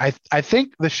Chateau fight. I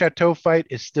think the Chateau fight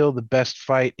is still the best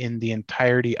fight in the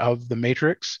entirety of the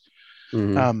Matrix.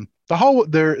 Mm-hmm.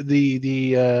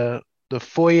 The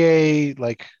foyer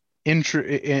like intro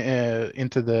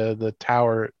into the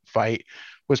tower fight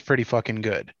was pretty fucking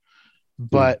good,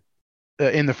 but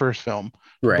in the first film.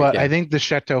 Right, but I think the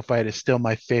Chateau fight is still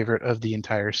my favorite of the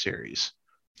entire series.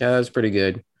 Yeah, that was pretty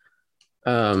good.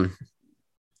 I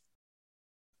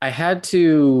had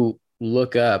to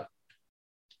look up.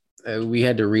 We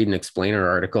had to read an explainer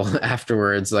article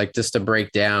afterwards, like just to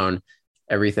break down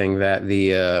everything that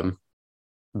the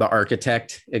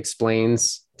architect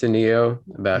explains to Neo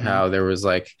about how there was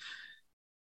like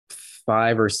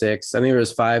 5 or 6. I think there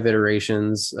was 5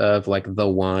 iterations of like the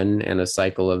one and a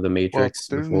cycle of the Matrix.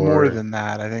 Well, more than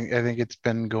that. I think it's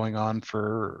been going on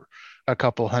for a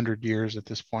couple hundred years at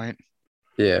this point.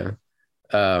 Yeah.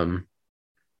 But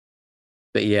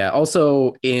yeah,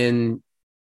 also in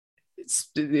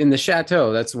the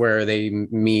chateau, that's where they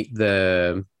meet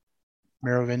the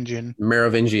Merovingian.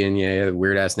 Yeah,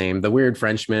 weird ass name. The weird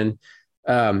Frenchman.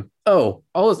 Another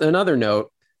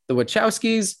note, the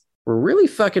Wachowskis were really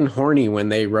fucking horny when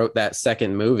they wrote that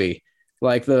second movie.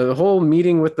 Like the whole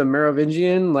meeting with the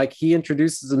Merovingian, like he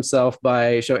introduces himself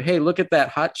by showing, hey, look at that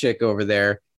hot chick over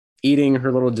there eating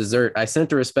her little dessert. I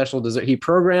sent her a special dessert. He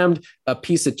programmed a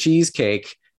piece of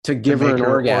cheesecake to give her an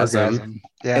orgasm.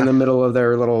 In the middle of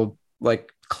their little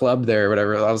like club there or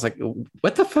whatever. I was like,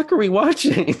 what the fuck are we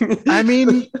watching? I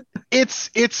mean,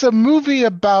 it's a movie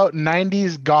about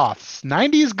 90s goths.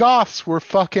 90s goths were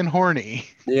fucking horny.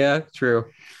 Yeah, true.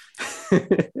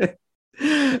 I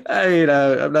mean,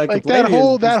 I'm not like that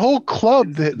whole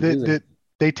club that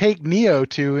they take Neo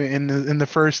to in the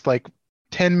first like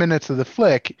 10 minutes of the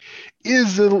flick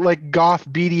is a like goth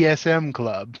BDSM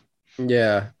club.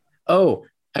 Yeah. Oh,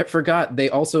 I forgot. They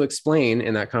also explain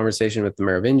in that conversation with the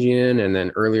Merovingian and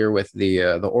then earlier with the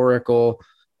Oracle,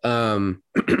 some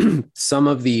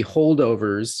of the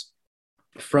holdovers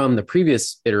from the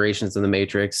previous iterations of the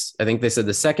Matrix. I think they said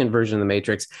the second version of the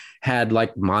Matrix had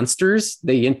like monsters.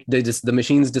 The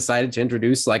machines decided to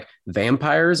introduce like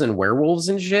vampires and werewolves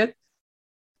and shit.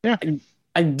 Yeah.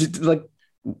 I like,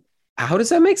 how does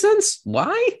that make sense?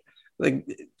 Why? Like,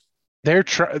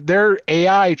 they're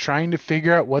AI trying to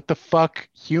figure out what the fuck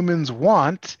humans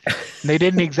want. They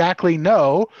didn't exactly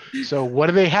know. So what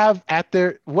do they have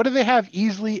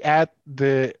easily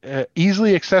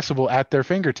accessible at their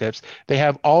fingertips? They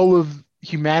have all of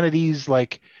humanity's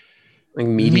like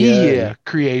media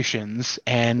creations,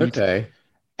 and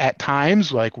at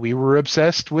times like we were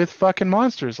obsessed with fucking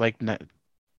monsters. Like a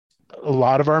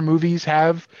lot of our movies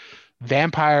have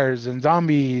vampires and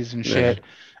zombies and shit.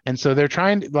 And so they're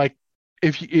trying to like,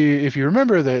 if you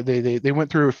remember, they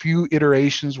went through a few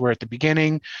iterations where at the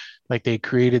beginning, like they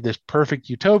created this perfect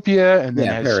utopia, and then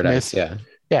as paradise, Smith,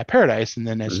 paradise, and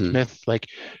then as Smith, like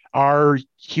our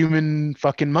human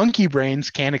fucking monkey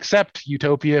brains can't accept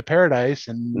utopia, paradise,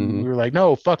 and we were like,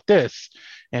 no, fuck this,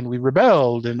 and we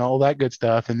rebelled and all that good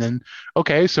stuff. And then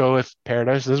so if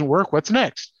paradise doesn't work, what's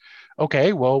next?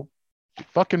 Okay, well,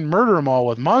 fucking murder them all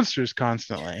with monsters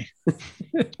constantly.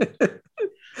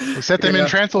 We set them in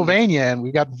Transylvania, and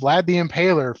we got Vlad the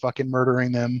Impaler fucking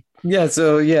murdering them. Yeah,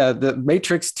 so the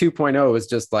Matrix 2.0 is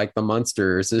just like the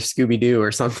monsters or Scooby-Doo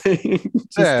or something.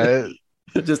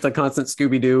 Just a constant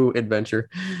Scooby-Doo adventure.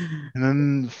 And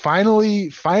then finally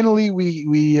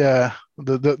the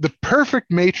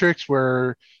perfect Matrix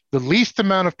where the least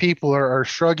amount of people are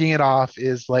shrugging it off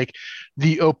is like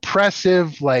the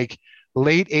oppressive like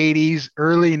late 80s,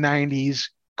 early 90s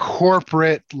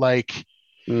corporate like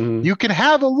you can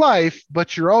have a life,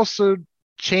 but you're also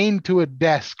chained to a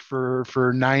desk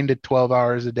for 9 to 12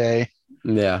 hours a day.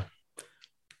 Yeah.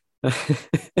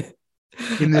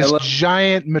 In this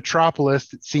giant metropolis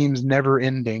that seems never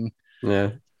ending.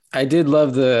 Yeah. I did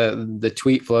love the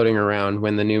tweet floating around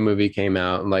when the new movie came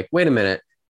out. I'm like, wait a minute,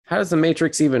 how does the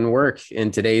Matrix even work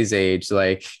in today's age?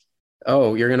 Like,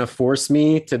 oh, you're gonna force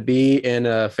me to be in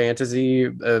a fantasy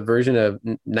version of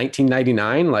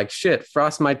 1999? Like, shit,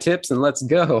 frost my tips and let's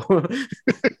go.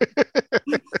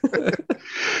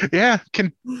 Yeah,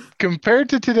 compared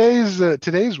to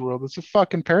today's world, it's a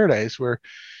fucking paradise where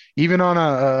even on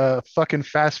a fucking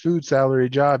fast food salary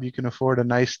job, you can afford a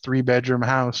nice 3-bedroom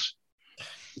house.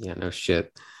 Yeah, no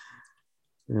shit.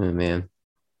 Oh man.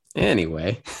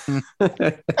 Anyway. All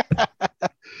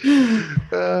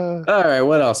right,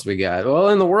 what else we got? Well,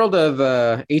 in the world of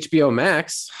HBO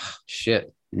Max,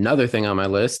 shit, another thing on my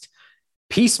list,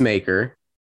 Peacemaker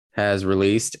has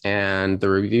released, and the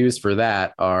reviews for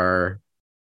that are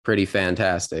pretty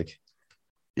fantastic.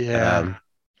 Yeah.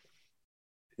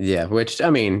 Yeah, which,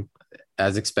 I mean,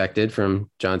 as expected from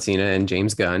John Cena and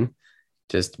James Gunn,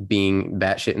 just being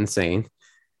batshit insane.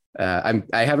 I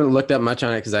haven't looked up much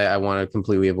on it because I want to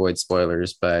completely avoid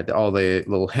spoilers, but all the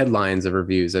little headlines of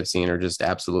reviews I've seen are just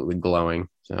absolutely glowing.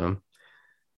 So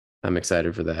I'm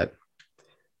excited for that.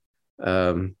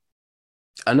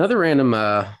 Another random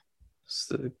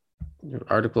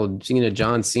article,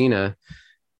 John Cena,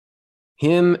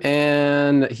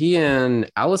 he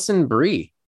and Allison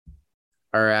Brie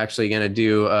are actually going to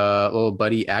do a little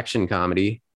buddy action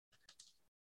comedy.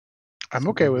 I'm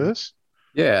okay with this.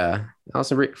 Yeah.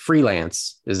 Allison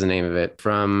Freelance is the name of it,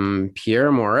 from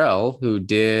Pierre Morel, who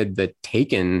did the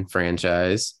Taken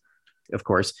franchise. Of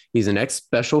course, he's an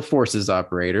ex-special forces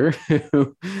operator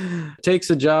who takes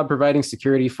a job providing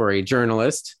security for a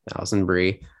journalist, Allison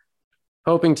Brie.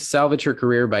 Hoping to salvage her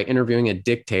career by interviewing a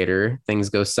dictator, things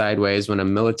go sideways when a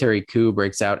military coup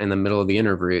breaks out in the middle of the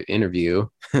interview.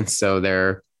 And so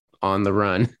they're on the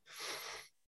run.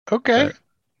 Okay.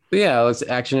 But yeah, it's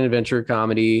action and adventure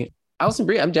comedy. Allison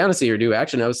Brie, I'm down to see her do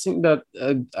action. I was thinking about,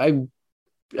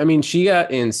 I mean, she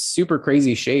got in super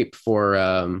crazy shape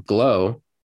for Glow.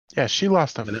 Yeah, she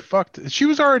lost a fuck. She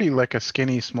was already like a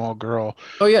skinny, small girl.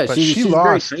 Oh yeah, she's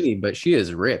lost. Very tiny, but she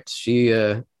is ripped. She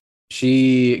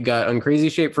got in crazy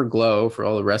shape for Glow, for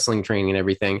all the wrestling training and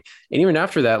everything. And even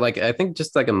after that, like I think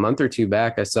just like a month or two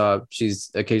back, I saw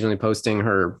she's occasionally posting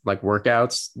her like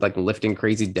workouts, like lifting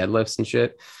crazy deadlifts and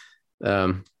shit.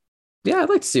 Yeah, I'd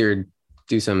like to see her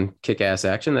do some kick-ass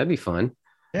action. That'd be fun.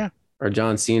 Yeah. Or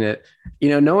John Cena,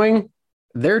 knowing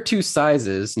they're two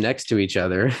sizes next to each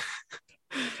other.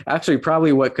 Actually,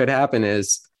 probably what could happen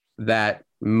is that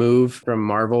move from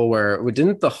Marvel where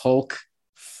didn't the Hulk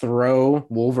throw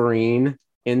Wolverine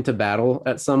into battle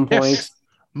at some point? Yes,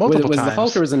 multiple was times. The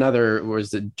Hulk or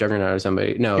was it Juggernaut or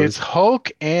somebody? No, it's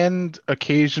Hulk and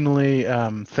occasionally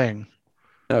Thing.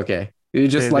 Okay. You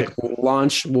just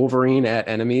launch Wolverine at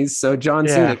enemies. So John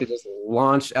Cena could just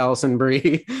launch Allison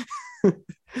Brie.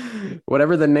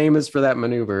 Whatever the name is for that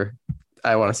maneuver,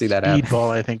 I want to see that happen. Speedball,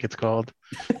 I think it's called.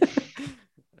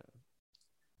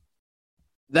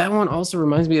 That one also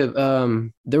reminds me of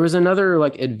there was another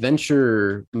like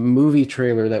adventure movie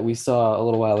trailer that we saw a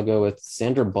little while ago with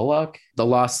Sandra Bullock, The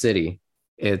Lost City.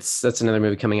 That's another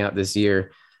movie coming out this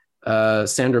year.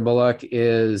 Sandra Bullock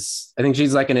I think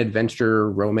she's like an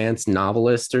adventure romance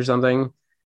novelist or something.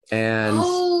 And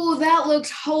that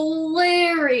looked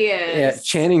hilarious. Yeah,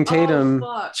 Channing Tatum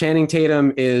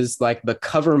is like the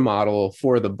cover model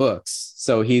for the books.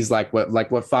 So he's like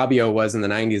what Fabio was in the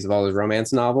 90s of all his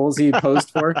romance novels he posed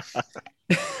for.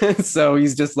 So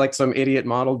he's just like some idiot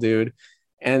model dude.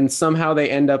 And somehow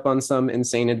they end up on some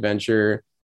insane adventure.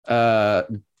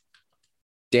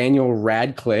 Daniel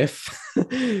Radcliffe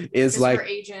is like her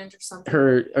agent or something.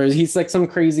 Or he's like some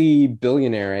crazy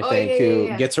billionaire, I think,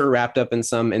 who gets her wrapped up in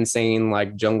some insane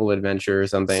like jungle adventure or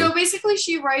something. So basically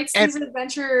she writes these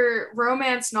adventure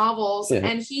romance novels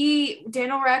and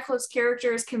Daniel Radcliffe's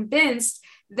character is convinced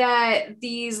that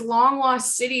these long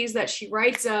lost cities that she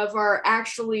writes of are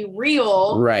actually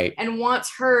real, right? And wants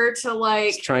her to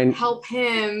like help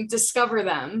him discover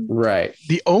them, right?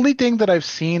 The only thing that I've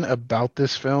seen about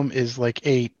this film is like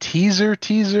a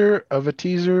teaser of a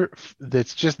teaser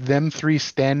that's just them three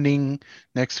standing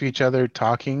next to each other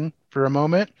talking for a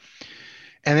moment,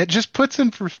 and it just puts in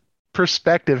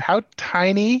perspective how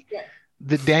tiny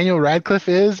the Daniel Radcliffe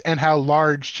is and how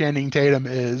large Channing Tatum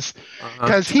is,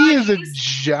 because he is a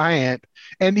giant,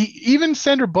 and even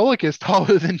Sandra Bullock is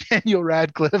taller than Daniel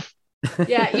Radcliffe.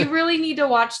 Yeah, you really need to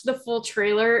watch the full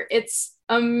trailer. It's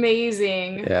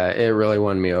amazing. Yeah, it really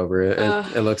won me over.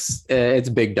 It's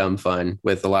big dumb fun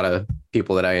with a lot of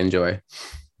people that I enjoy.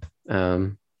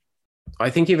 I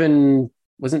think even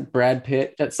wasn't Brad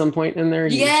Pitt at some point in there?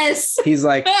 Yes. He's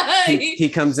like he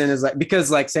comes in as like, because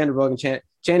like Sandra Bullock and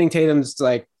Channing Tatum's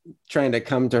like trying to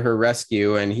come to her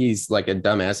rescue, and he's like a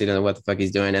dumbass. He doesn't know what the fuck he's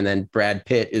doing. And then Brad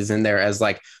Pitt is in there as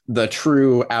like the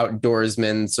true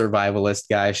outdoorsman survivalist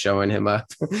guy showing him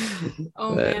up.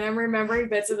 Oh man, I'm remembering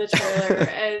bits of the trailer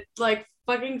and like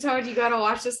fucking Todd, you gotta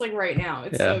watch this like right now.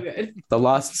 It's so good. The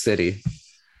Lost City.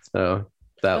 So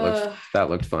that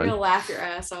looked fun. You're gonna laugh your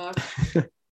ass off.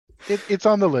 It's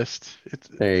on the list. It's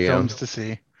there you films go. To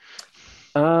see.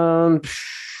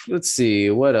 Let's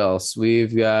see what else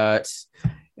we've got,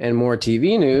 and more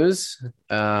TV news.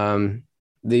 I'm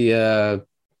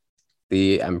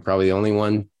probably the only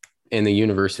one in the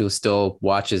universe who still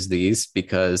watches these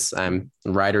because I'm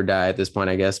ride or die at this point,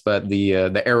 I guess. But the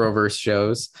Arrowverse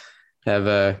shows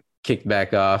have kicked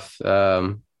back off,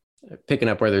 picking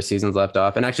up where their seasons left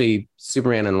off, and actually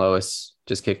Superman and Lois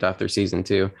just kicked off their season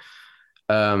too.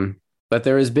 But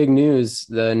there is big news.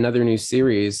 Another new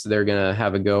series they're gonna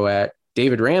have a go at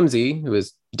David Ramsey, who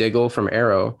is Diggle from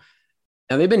Arrow.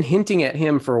 Now they've been hinting at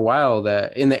him for a while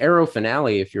that in the Arrow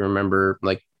finale, if you remember,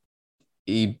 like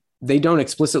they don't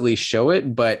explicitly show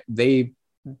it, but they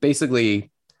basically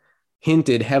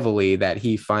hinted heavily that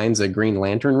he finds a Green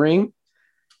Lantern ring.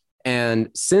 And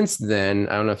since then,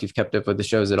 I don't know if you've kept up with the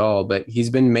shows at all, but he's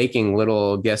been making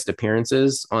little guest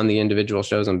appearances on the individual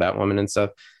shows on Batwoman and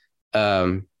stuff.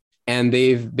 And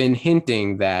they've been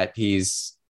hinting that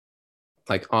he's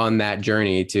like on that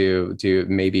journey to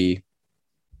maybe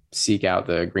seek out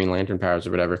the Green Lantern powers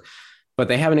or whatever, but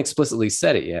they haven't explicitly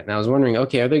said it yet. And I was wondering,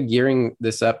 okay, are they gearing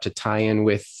this up to tie in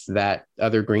with that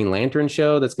other Green Lantern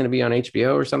show that's going to be on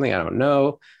HBO or something? I don't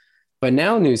know. But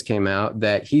now news came out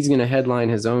that he's going to headline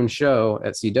his own show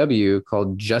at CW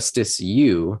called Justice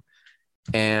U.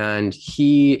 And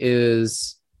he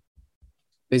is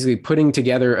basically putting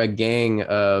together a gang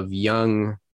of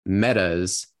young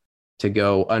metas to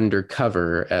go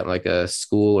undercover at like a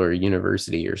school or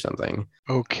university or something.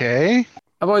 Okay.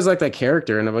 I've always liked that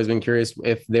character, and I've always been curious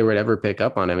if they would ever pick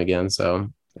up on him again. So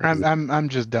I'm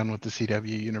just done with the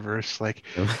CW universe. Like,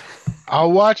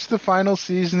 I'll watch the final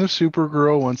season of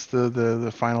Supergirl once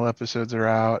the final episodes are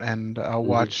out, and I'll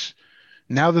watch.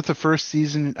 Now that the first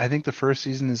season, I think the first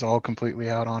season is all completely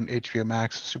out on HBO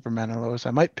Max, Superman and Lois.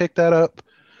 I might pick that up.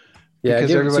 Yeah,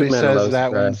 because everybody says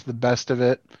that one's the best of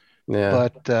it. Yeah.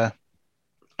 But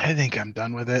I think I'm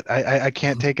done with it. I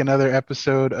can't take another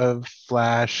episode of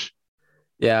Flash.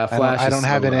 Yeah, Flash I don't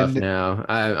have it in now.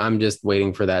 I'm just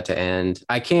waiting for that to end.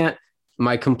 I can't.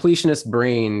 My completionist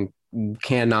brain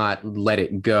cannot let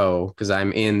it go because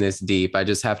I'm in this deep. I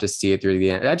just have to see it through the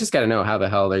end. I just got to know how the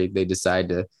hell they decide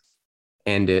to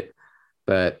end it.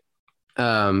 But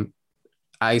I'd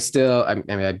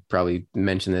probably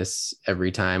mention this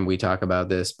every time we talk about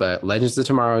this, but Legends of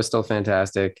Tomorrow is still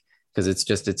fantastic because it's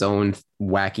just its own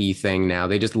wacky thing now.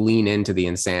 They just lean into the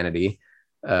insanity.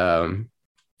 And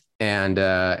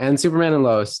Superman and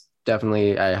Lois,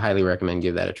 definitely, I highly recommend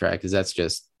give that a try because that's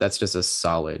just a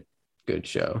solid, good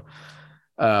show.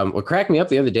 What cracked me up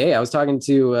the other day, I was talking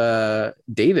to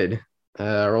David,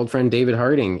 our old friend David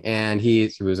Harding, and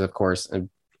he was, of course,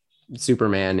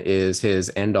 Superman is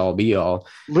his end all be all.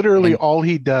 Literally all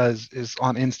he does is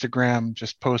on Instagram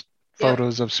just post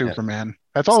photos of Superman.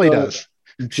 That's all he does.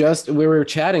 We were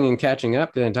chatting and catching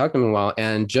up and talking to him a while,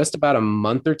 and just about a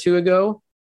month or two ago,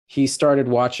 he started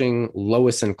watching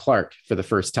Lois and Clark for the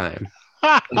first time.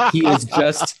 He is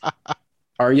just,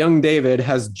 our young David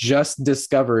has just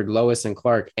discovered Lois and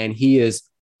Clark, and he is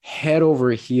head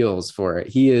over heels for it.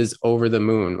 He is over the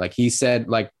moon. Like he said,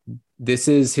 like, this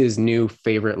is his new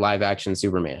favorite live action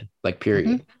Superman, like, period.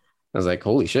 Mm-hmm. I was like,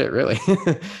 holy shit, really?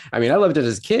 I mean, I loved it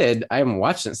as a kid. I haven't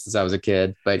watched it since I was a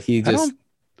kid, but he just...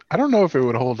 I don't know if it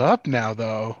would hold up now,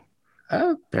 though.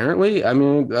 Apparently, I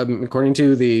mean, according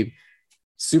to the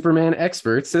Superman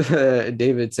experts,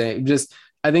 David saying,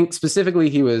 I think specifically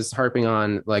he was harping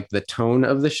on, like, the tone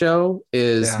of the show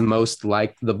is most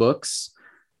like the books.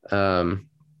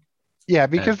 Yeah,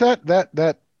 because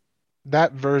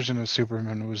that version of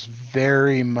Superman was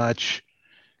very much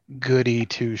goody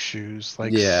two shoes,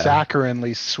 like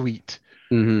saccharinely sweet,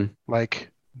 like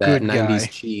that good 90s guy.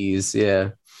 cheese.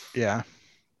 Yeah,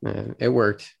 it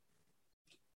worked.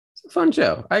 It's a fun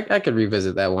show. I could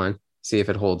revisit that one. see if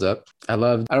it holds up. I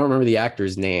don't remember the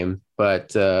actor's name, but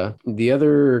the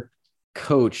other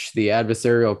coach, the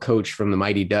adversarial coach from the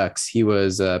Mighty Ducks, he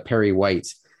was Perry White,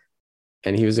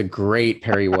 and he was a great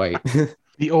Perry White.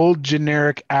 The old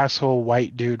generic asshole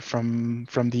white dude from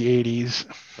the 80s.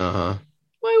 Uh-huh.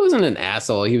 Well, he wasn't an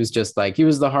asshole. He was just like, he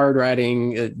was the hard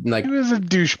riding, like, he was a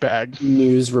douchebag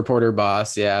news reporter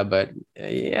boss. Yeah, but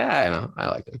yeah, I know. I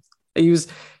liked him.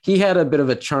 He had a bit of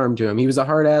a charm to him. He was a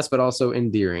hard ass, but also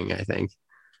endearing, I think.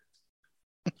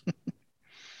 It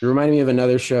reminded me of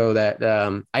another show that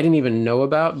I didn't even know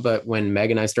about, but when Meg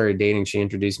and I started dating, she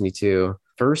introduced me to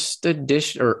First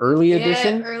Edition or Early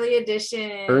Edition. Early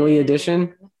Edition. Early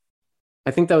Edition.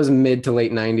 I think that was mid to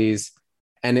late 90s.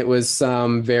 And it was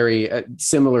some very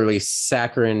similarly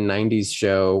saccharine 90s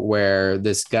show where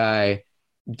this guy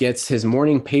gets his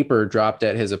morning paper dropped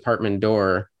at his apartment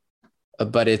door,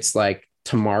 but it's like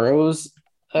tomorrow's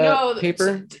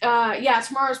paper.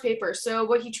 Tomorrow's paper. So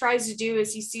what he tries to do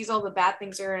is he sees all the bad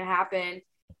things that are going to happen,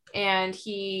 and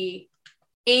he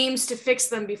aims to fix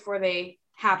them before they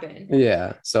happen.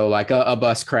 Yeah. So like a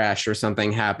bus crash or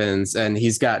something happens, and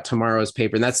he's got tomorrow's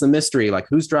paper, and that's the mystery. Like,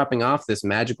 who's dropping off this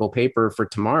magical paper for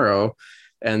tomorrow?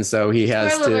 And so he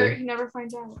has Spoiler to. alert, he never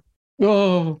finds out.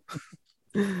 Oh.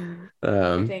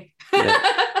 I think.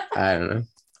 I don't know.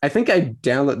 I think I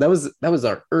downloaded that was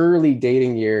our early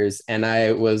dating years, and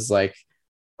I was like,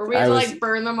 or we had to like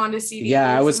burn them onto CDs.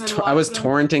 Yeah, I was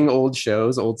torrenting old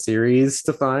shows, old series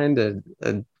to find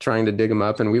and trying to dig them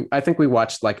up, and I think we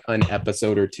watched like an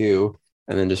episode or two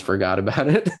and then just forgot about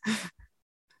it.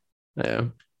 Yeah,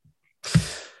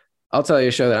 I'll tell you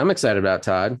a show that I'm excited about,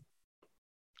 Todd.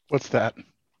 What's that?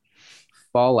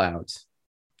 Fallout.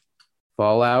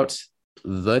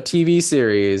 The TV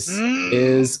series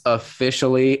is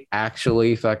officially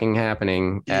actually fucking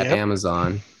happening at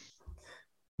Amazon.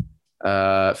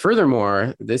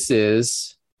 Furthermore, this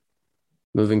is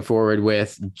moving forward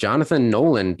with Jonathan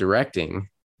Nolan directing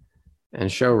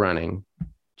and show running.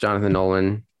 Jonathan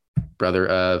Nolan, brother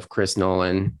of Chris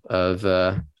Nolan of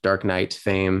Dark Knight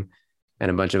fame and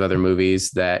a bunch of other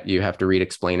movies that you have to read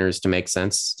explainers to make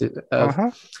sense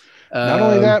of. Not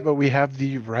only that, but we have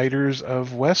the writers of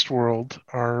Westworld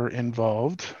are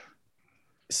involved.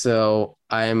 So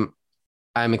I'm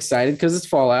excited because it's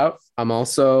Fallout. I'm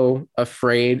also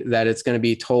afraid that it's going to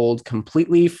be told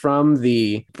completely from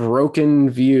the broken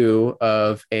view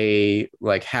of a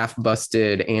like half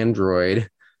busted android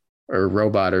or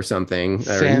robot or something,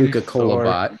 or Nuka-Cola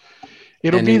bot.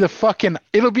 It'll be a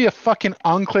fucking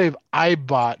Enclave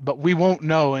iBot, but we won't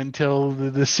know until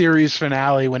the series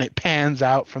finale when it pans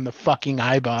out from the fucking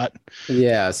iBot.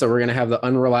 Yeah, so we're gonna have the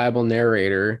unreliable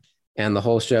narrator, and the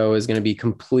whole show is gonna be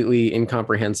completely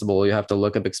incomprehensible. You have to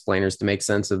look up explainers to make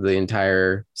sense of the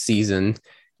entire season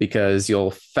because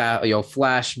you'll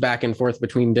flash back and forth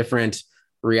between different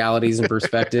realities and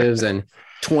perspectives and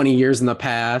 20 years in the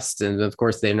past, and of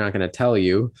course they're not gonna tell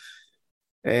you.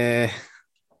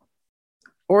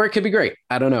 Or it could be great.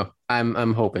 I don't know.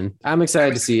 I'm hoping. I'm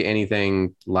excited to see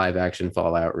anything live action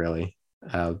Fallout, really.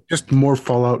 Just more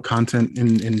Fallout content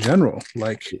in general.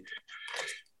 Like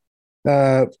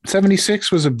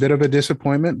 76 was a bit of a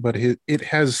disappointment, but it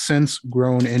has since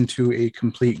grown into a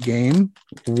complete game.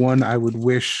 One I would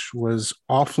wish was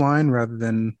offline rather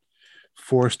than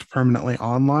forced permanently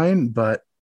online, but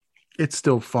it's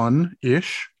still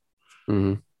fun-ish.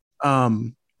 Mm-hmm.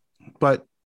 But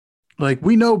like,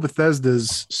 we know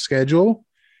Bethesda's schedule,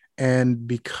 and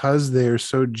because they're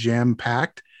so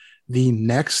jam-packed, the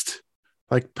next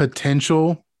like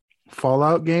potential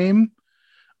Fallout game,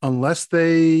 unless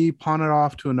they pawn it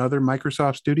off to another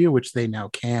Microsoft studio, which they now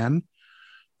can,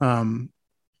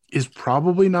 is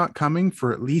probably not coming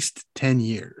for at least 10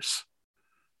 years.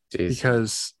 Jeez.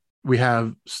 Because we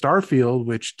have Starfield,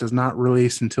 which does not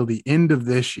release until the end of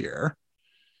this year.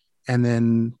 And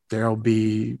then there'll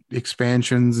be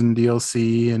expansions and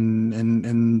DLC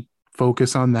and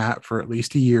focus on that for at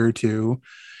least a year or two.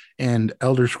 And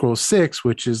Elder Scrolls 6,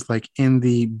 which is like in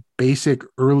the basic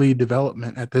early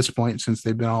development at this point, since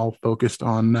they've been all focused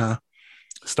on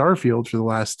Starfield for the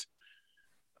last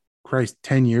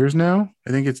 10 years now.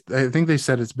 I think they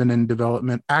said it's been in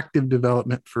development, active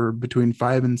development, for between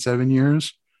 5 and 7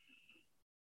 years.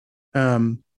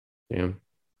 Yeah.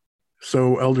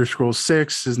 So Elder Scrolls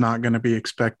 6 is not going to be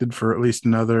expected for at least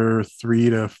another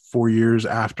 3 to 4 years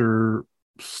after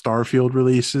Starfield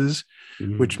releases,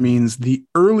 which means the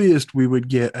earliest we would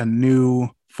get a new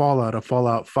Fallout, a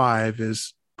Fallout 5,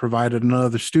 is, provided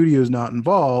another studio is not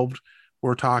involved,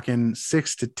 we're talking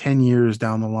 6 to 10 years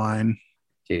down the line.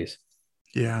 Jeez.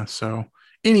 Yeah, so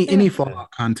any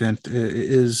Fallout content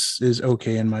is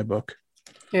okay in my book.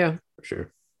 Yeah, for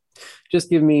sure. Just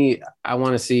give me. I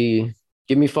want to see.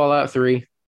 Give me Fallout 3.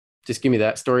 Just give me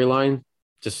that storyline,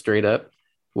 just straight up,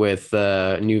 with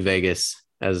New Vegas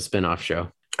as a spin-off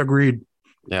show. Agreed.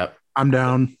 Yeah, I'm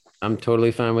down. I'm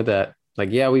totally fine with that.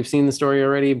 Like, yeah, we've seen the story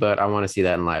already, but I want to see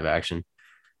that in live action.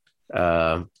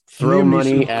 Throw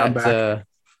money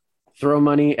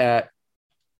at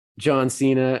John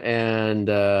Cena and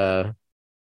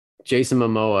Jason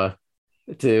Momoa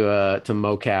to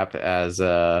mocap as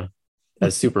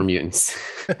super mutants.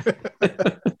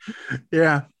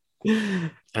 Yeah.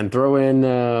 And throw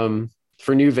in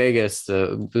for New Vegas,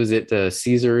 who's it?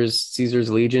 Caesar's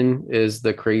Legion is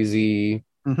the crazy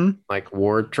like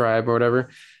war tribe or whatever.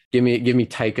 Give me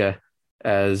Taika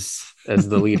as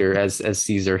the leader, as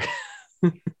Caesar.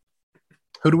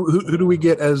 Who do we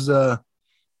get as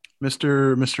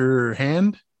Mr.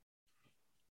 Hand?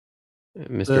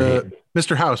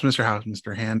 Mr.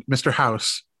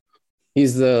 House.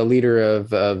 He's the leader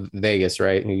of Vegas,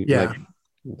 right? Yeah. Like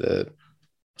the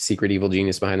secret evil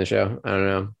genius behind the show. I don't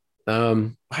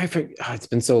know. It's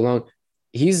been so long.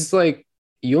 He's like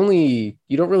you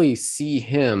don't really see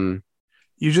him.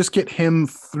 You just get him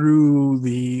through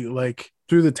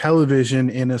the television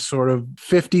in a sort of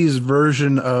 50s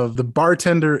version of the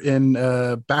bartender in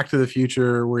Back to the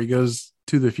Future, where he goes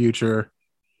to the future.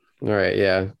 All right,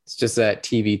 yeah, it's just that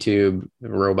TV tube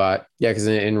robot. Yeah, because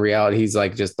in reality, he's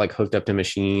like just like hooked up to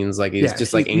machines. Like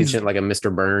he's like ancient, like a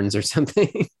Mr. Burns or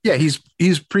something. Yeah, he's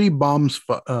pre bombs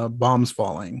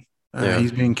falling.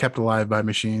 He's being kept alive by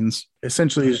machines.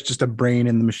 Essentially, it's just a brain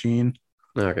in the machine.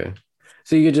 Okay.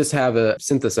 So you could just have a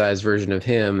synthesized version of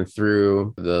him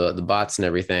through the bots and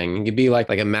everything. It could be like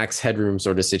a Max Headroom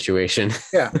sort of situation.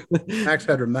 Yeah, Max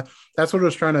Headroom. That's what I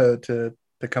was trying to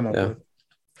come up with.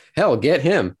 Hell, get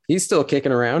him. He's still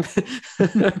kicking around.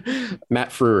 Matt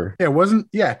Frewer.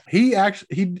 Yeah,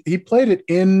 he played it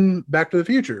in Back to the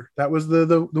Future. That was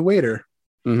the waiter.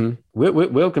 Mm-hmm.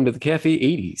 Welcome to the Cafe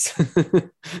 80s.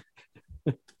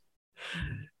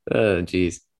 Oh,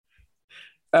 geez.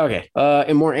 Okay.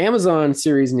 In more Amazon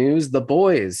series news, The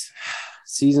Boys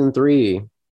season 3.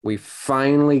 We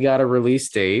finally got a release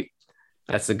date.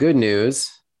 That's the good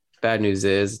news. Bad news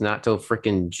is not till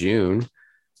freaking June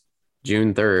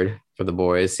 3rd for The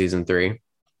Boys season 3.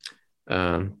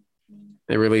 They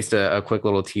released a quick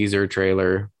little teaser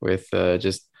trailer with all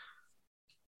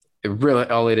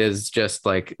it is just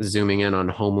like zooming in on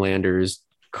Homelander's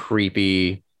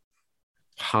creepy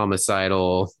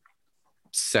homicidal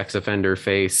sex offender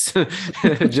face,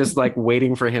 just like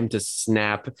waiting for him to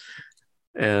snap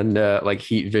and like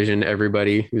heat vision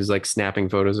everybody who's like snapping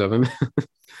photos of him.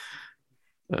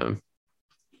 But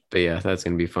yeah, that's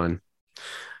gonna be fun.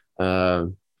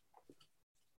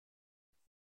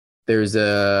 There's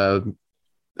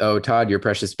Todd, Your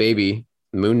Precious Baby,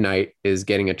 Moon Knight is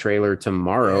getting a trailer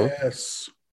tomorrow. Yes.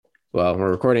 Well,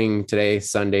 we're recording today,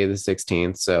 Sunday the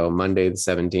 16th, so Monday the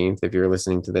 17th. If you're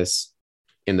listening to this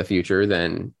in the future,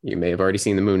 then you may have already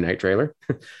seen the Moon Knight trailer.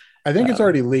 I think it's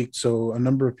already leaked, so a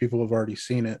number of people have already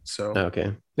seen it. So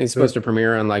okay, it's supposed to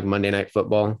premiere on like Monday Night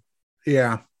Football.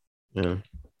 Yeah.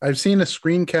 I've seen a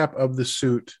screen cap of the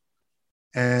suit,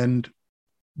 and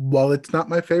while it's not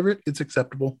my favorite, it's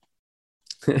acceptable.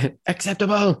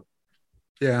 Acceptable.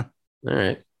 Yeah. All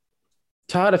right.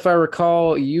 Todd, if I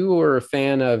recall, you were a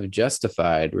fan of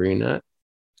Justified, were you not?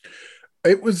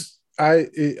 It was. I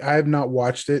have not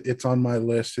watched it. It's on my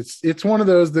list. It's one of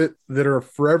those that are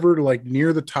forever like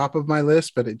near the top of my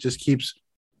list, but it just keeps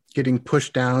getting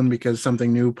pushed down because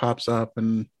something new pops up.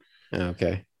 And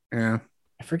okay. Yeah.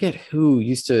 I forget who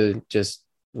used to just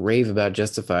rave about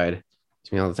Justified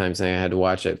to me all the time, saying I had to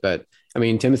watch it. But I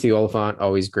mean, Timothy Olyphant,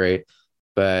 always great.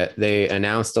 But they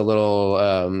announced a little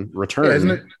return. Yeah, isn't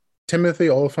it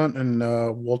Timothy Olyphant and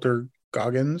Walter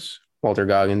Goggins? Walter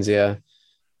Goggins, yeah.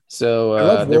 So I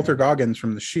love Walter Goggins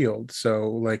from The Shield. So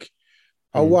like,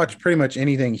 I'll watch pretty much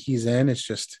anything he's in.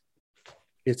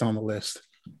 It's on the list.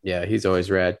 Yeah, he's always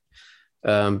rad.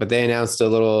 But they announced a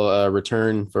little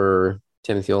return for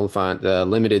Timothy Olyphant, the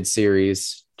limited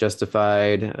series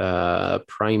Justified,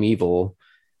 Primeval,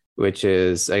 which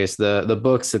is, I guess, the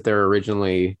books that they're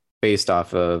originally based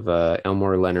off of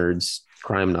Elmore Leonard's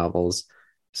crime novels.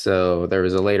 So there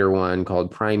was a later one called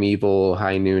Primeval,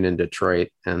 High Noon in Detroit.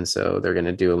 And so they're going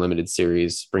to do a limited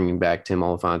series bringing back Tim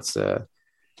Oliphant's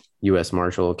U.S.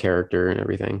 Marshal character and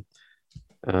everything.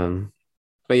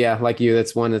 But yeah, like you,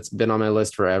 that's one that's been on my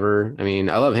list forever. I mean,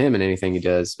 I love him and anything he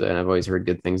does, and I've always heard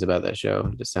good things about that show.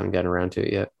 Just haven't gotten around to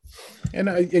it yet. And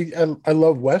I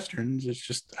love Westerns. It's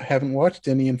just I haven't watched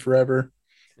any in forever.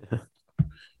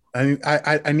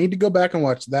 I need to go back and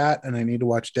watch that, and I need to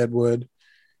watch Deadwood.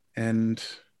 And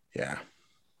yeah.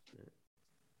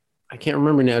 I can't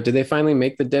remember now. Did they finally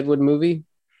make the Deadwood movie?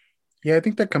 Yeah, I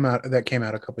think that came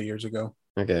out a couple years ago.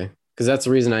 Okay. Because that's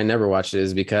the reason I never watched it,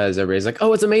 is because everybody's like,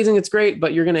 oh, it's amazing, it's great,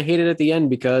 but you're gonna hate it at the end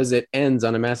because it ends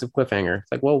on a massive cliffhanger.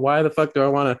 It's like, well, why the fuck do I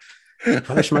want to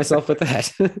punish myself with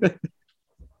that?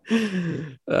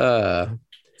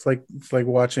 It's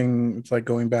like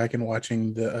going back and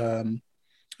watching the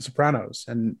Sopranos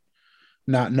and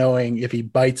not knowing if he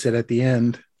bites it at the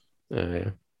end.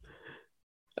 Oh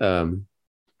yeah.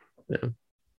 Yeah.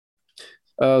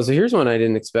 So here's one I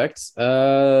didn't expect.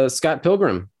 Scott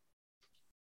Pilgrim.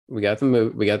 We got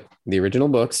the original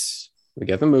books. We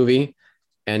got the movie,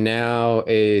 and now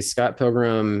a Scott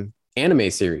Pilgrim anime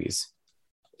series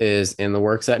is in the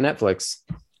works at Netflix.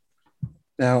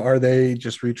 Now, are they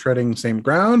just retreading same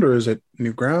ground, or is it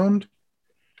new ground?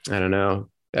 I don't know.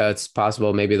 It's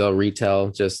possible. Maybe they'll retell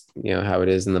just how it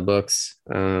is in the books.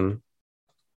 So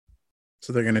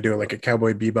they're going to do it like a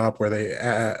Cowboy Bebop, where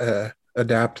they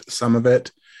adapt some of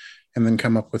it and then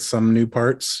come up with some new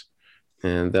parts.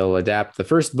 And they'll adapt the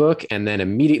first book and then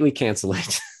immediately cancel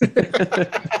it.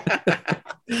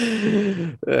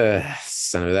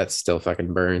 Son of that still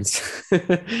fucking burns.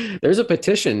 There's a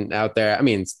petition out there. I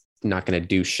mean, it's not going to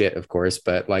do shit, of course,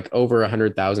 but like over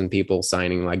 100,000 people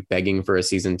signing, like begging for a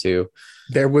season 2.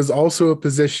 There was also a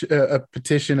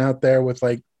petition out there with,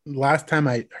 like, last time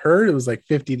I heard, it was like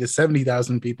 50 to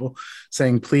 70,000 people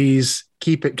saying, please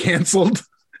keep it canceled.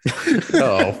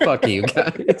 Oh, fuck you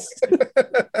guys.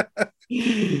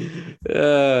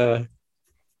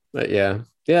 But yeah.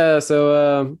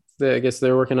 So I guess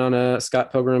they're working on a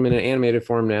Scott Pilgrim in an animated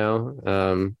form now.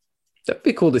 That'd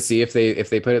be cool to see if they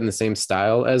put it in the same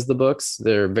style as the books.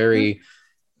 They're very,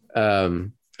 I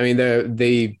mean,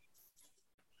 they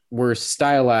were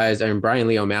stylized. I mean, Brian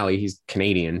Lee O'Malley, he's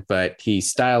Canadian, but he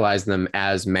stylized them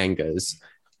as mangas.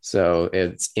 So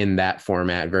it's in that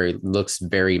format, looks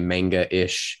very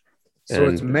manga-ish. So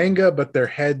it's manga, but their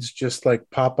heads just like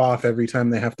pop off every time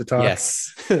they have to talk.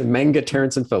 Yes. Manga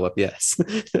Terrence and Phillip. Yes.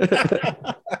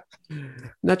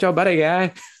 Not your buddy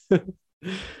guy.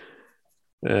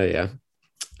 Yeah.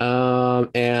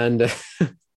 And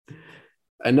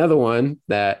another one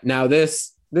that now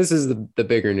this is the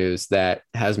bigger news that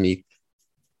has me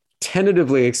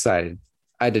tentatively excited.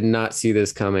 I did not see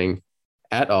this coming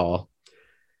at all.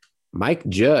 Mike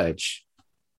Judge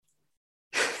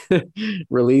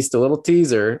released a little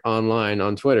teaser online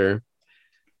on Twitter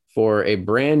for a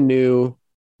brand new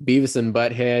Beavis and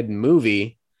Butthead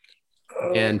movie,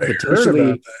 and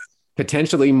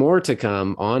potentially more to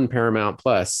come on Paramount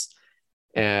Plus.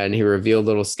 And he revealed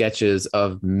little sketches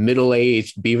of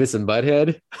middle-aged Beavis and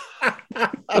Butthead.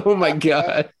 Oh my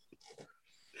God.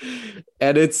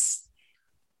 And I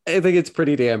think it's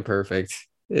pretty damn perfect.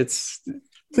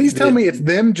 Please tell me it's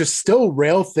them just still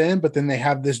rail thin, but then they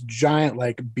have this giant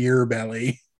like beer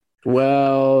belly.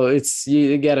 Well,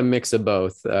 you get a mix of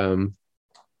both.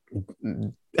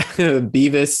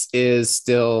 Beavis is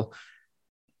still,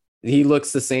 he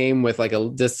looks the same with like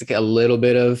just a little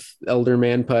bit of elder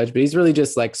man pudge, but he's really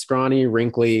just like scrawny,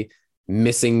 wrinkly,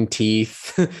 missing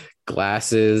teeth,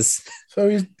 glasses.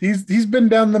 So he's been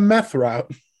down the meth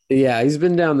route. Yeah, he's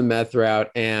been down the meth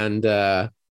route, and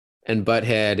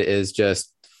Butthead is just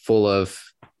full of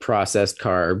processed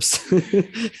carbs.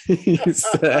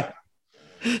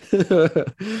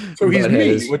 So he's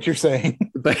me, what you're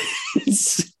saying. But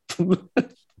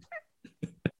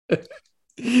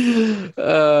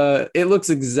they look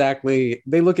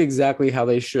exactly how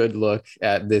they should look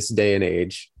at this day and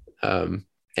age.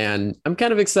 And I'm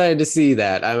kind of excited to see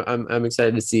that. I'm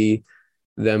excited to see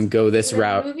them go this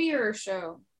route. A movie or a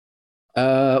show?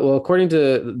 Well, according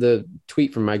to the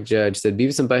tweet from Mike Judge, said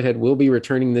Beavis and Butthead will be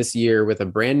returning this year with a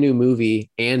brand new movie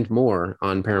and more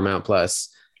on Paramount Plus.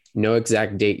 No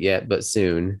exact date yet, but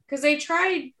soon. Because they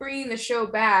tried bringing the show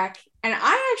back, and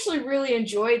I actually really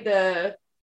enjoyed the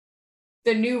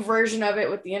new version of it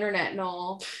with the internet and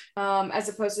all, as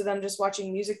opposed to them just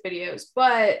watching music videos.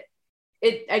 But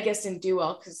it, I guess, didn't do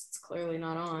well because it's clearly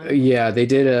not on. Yeah, they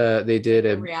did a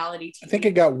reality TV. I think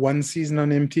it got one season on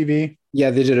MTV.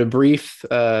 Yeah, they did a brief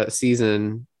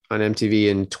season on MTV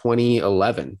in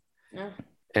 2011. Yeah.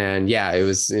 And yeah, it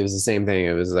was the same thing.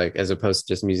 It was like, as opposed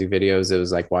to just music videos, it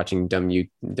was like watching dumb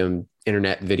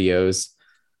internet videos.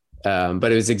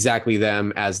 But it was exactly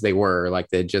them as they were, like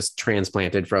they just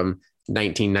transplanted from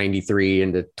 1993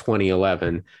 into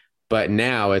 2011. But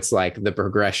now it's like the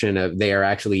progression of they are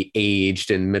actually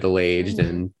aged and middle-aged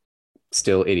and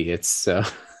still idiots. So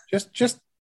just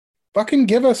fucking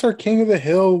give us our King of the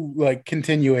Hill like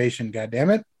continuation,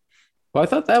 goddammit. Well, I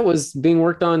thought that was being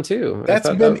worked on too. That's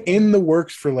been in the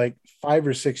works for like 5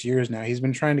 or 6 years now. He's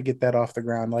been trying to get that off the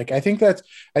ground. Like, I think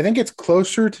it's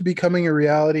closer to becoming a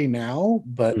reality now,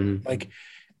 but like,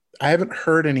 I haven't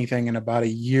heard anything in about a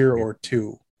year or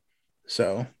two.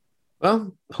 So,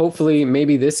 well, hopefully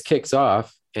maybe this kicks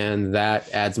off and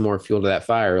that adds more fuel to that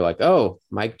fire. Like, oh,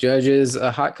 Mike Judge is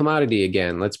a hot commodity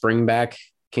again. Let's bring back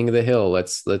King of the Hill.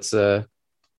 Let's light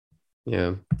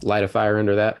a fire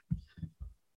under that.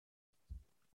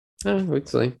 We'd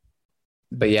see.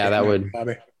 But yeah, that would.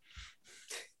 Bobby.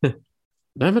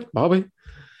 Damn it, Bobby.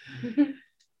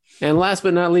 And last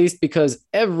but not least, because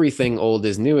everything old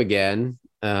is new again,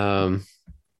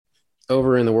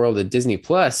 over in the world of Disney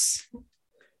Plus,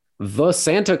 The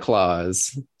Santa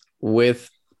Claus with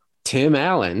Tim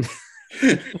Allen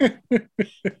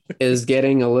is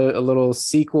getting a little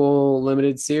sequel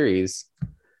limited series,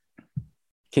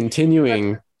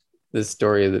 continuing the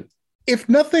story of the. If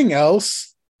nothing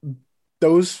else,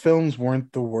 those films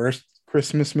weren't the worst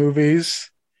Christmas movies.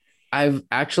 I've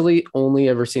actually only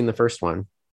ever seen the first one.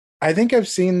 I think I've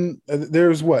seen,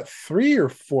 there's 3 or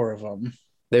 4 of them.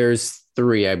 There's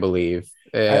 3, I believe.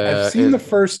 I've seen the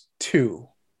first 2.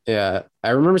 Yeah,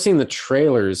 I remember seeing the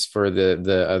trailers for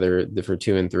for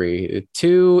 2 and 3.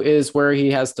 2 is where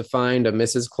he has to find a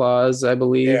Mrs. Claus, I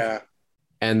believe. Yeah.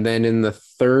 And then in the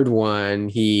third one,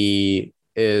 he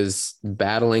is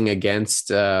battling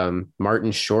against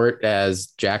Martin Short as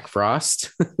Jack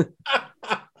Frost.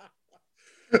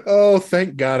 Oh,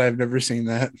 thank God I've never seen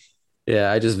that.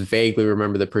 Yeah, I just vaguely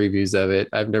remember the previews of it.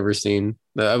 I've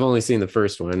only seen the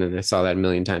first one, and I saw that a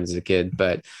million times as a kid.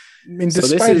 But I mean,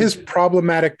 despite his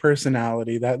problematic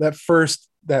personality, that first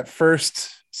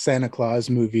Santa Claus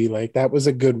movie, like, that was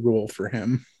a good role for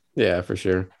him. Yeah, for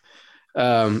sure.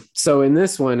 So in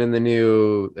this one, in the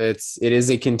new, it is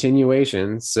a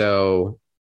continuation. So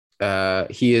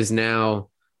he is now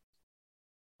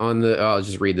on I'll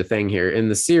just read the thing here. In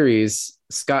the series,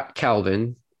 Scott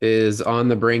Calvin is on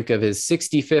the brink of his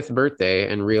 65th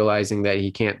birthday and realizing that he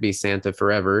can't be Santa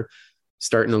forever,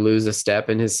 starting to lose a step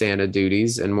in his Santa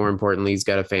duties. And more importantly, he's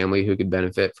got a family who could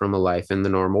benefit from a life in the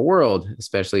normal world,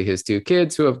 especially his 2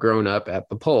 kids who have grown up at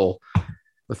the pole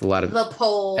with a lot of the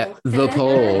pole. The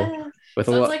pole. With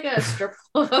Sounds like a strip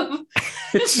club.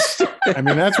 I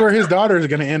mean, that's where his daughter is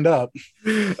going to end up.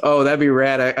 Oh, that'd be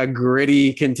rad. A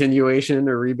gritty continuation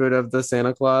or reboot of the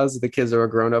Santa Claus. The kids are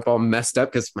grown up all messed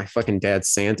up because my fucking dad's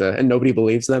Santa and nobody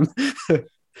believes them.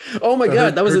 Oh my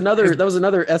God. That was another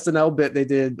SNL bit they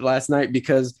did last night,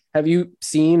 because have you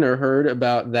seen or heard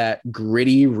about that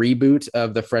gritty reboot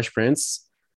of The Fresh Prince?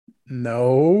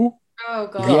 No. Oh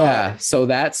God. Yeah. So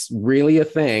that's really a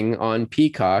thing on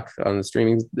Peacock, on the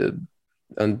streaming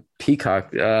on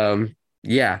Peacock.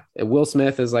 Yeah, Will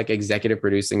Smith is like executive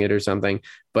producing it or something,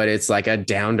 but it's like a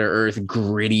down to earth,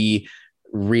 gritty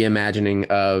reimagining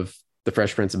of The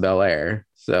Fresh Prince of Bel-Air.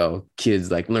 So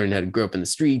kids like learn how to grow up in the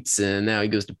streets, and now he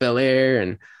goes to Bel-Air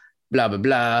and blah blah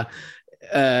blah.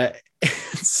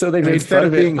 So they made instead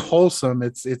of being wholesome,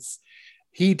 it's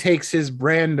he takes his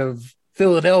brand of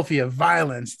Philadelphia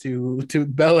violence to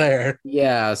Bel-Air.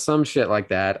 Yeah, some shit like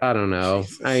that. I don't know.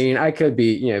 Jesus. I mean, I could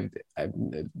be,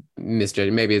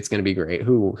 misjudging. Maybe it's going to be great.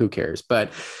 Who cares?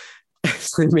 But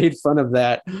they made fun of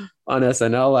that on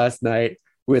SNL last night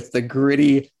with the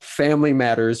gritty Family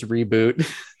Matters reboot.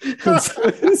 So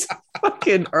it's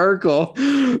fucking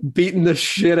Urkel beating the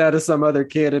shit out of some other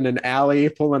kid in an alley,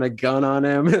 pulling a gun on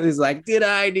him. He's like, "Did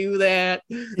I do that?"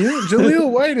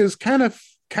 Jaleel White is kind of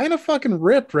fucking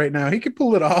ripped right now. He could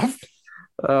pull it off.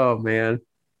 Oh man.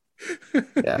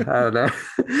 Yeah, I don't know.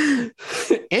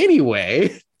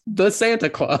 Anyway, the Santa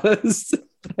Claus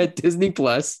at Disney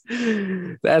Plus.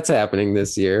 That's happening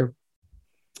this year.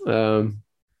 So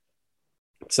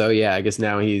yeah, I guess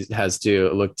now he has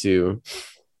to look to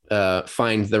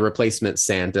find the replacement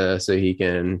Santa so he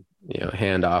can,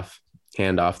 hand off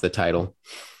the title.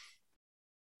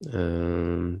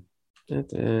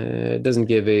 It doesn't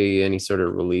give any sort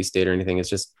of release date or anything.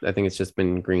 I think it's just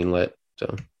been greenlit.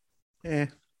 So,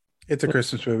 it's a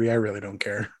Christmas movie. I really don't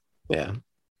care. Yeah.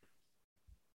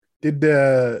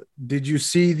 Did you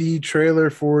see the trailer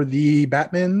for the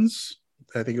Batmans?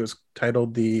 I think it was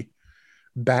titled The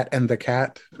Bat and the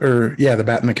Cat, The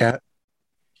Bat and the Cat.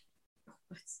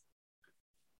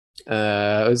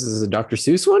 This is a Dr.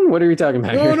 Seuss one. What are we talking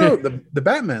about? No, the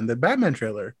Batman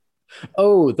trailer.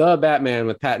 Oh, the Batman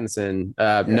with Pattinson.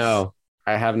 Yes. No,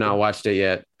 I have not watched it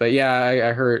yet. But yeah,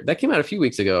 I heard that came out a few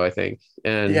weeks ago, I think.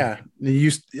 And yeah,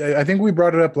 I think we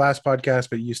brought it up last podcast,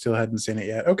 but you still hadn't seen it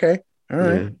yet. Okay, all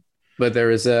right. Yeah. But there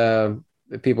was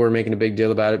people were making a big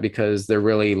deal about it because they're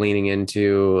really leaning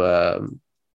into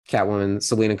Catwoman,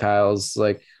 Selena Kyle's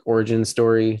like origin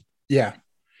story. Yeah,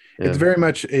 It's very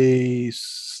much a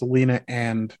Selena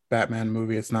and Batman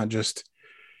movie. It's not just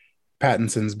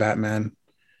Pattinson's Batman.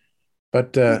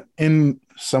 But in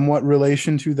somewhat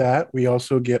relation to that, we've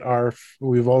also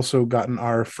gotten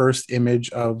our first image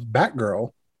of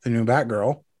Batgirl, the new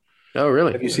Batgirl. Oh,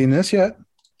 really? Have you seen this yet?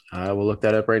 I will look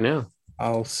that up right now.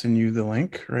 I'll send you the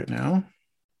link right now.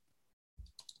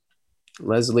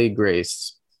 Leslie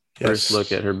Grace. First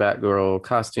look at her Batgirl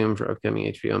costume for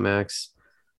upcoming HBO Max.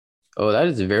 Oh, that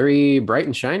is very bright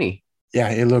and shiny. Yeah,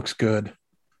 it looks good.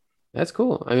 That's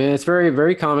cool. I mean, it's very,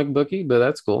 very comic booky, but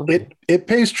that's cool. It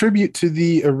pays tribute to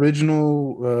the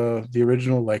original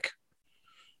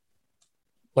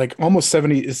like almost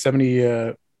 70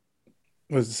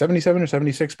 was it 77 or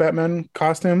 76 Batman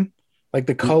costume? Like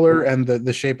the color and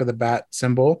the shape of the bat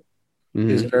symbol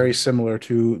is very similar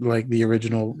to like the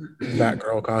original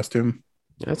Batgirl costume.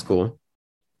 That's cool.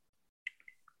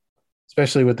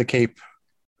 Especially with the cape.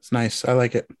 It's nice. I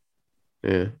like it.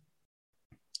 Yeah.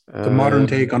 The modern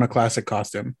take on a classic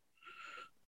costume.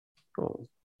 Cool.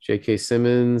 J.K.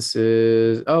 Simmons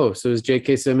is... Oh, so is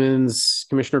J.K. Simmons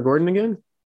Commissioner Gordon again?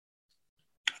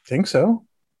 I think so.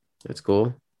 That's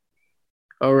cool.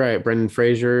 All right. Brendan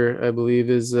Fraser, I believe,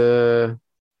 is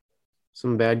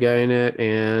some bad guy in it.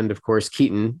 And, of course,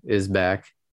 Keaton is back.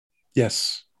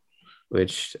 Yes.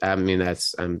 Which, I mean,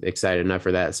 I'm excited enough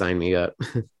for that. Sign me up.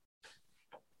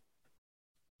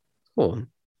 Cool.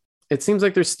 It seems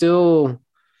like there's still...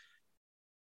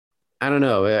 I don't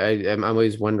know. I'm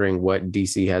always wondering what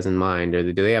DC has in mind. Or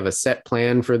do they have a set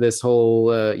plan for this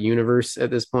whole universe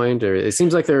at this point? Or it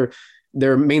seems like they're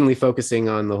mainly focusing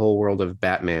on the whole world of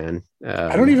Batman.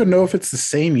 I don't even know if it's the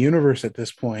same universe at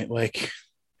this point. Like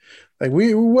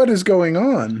what is going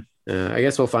on? I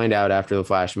guess we'll find out after the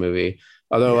Flash movie.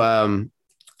 Although,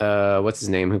 what's his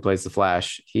name? Who plays the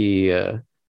Flash? He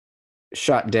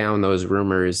shot down those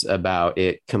rumors about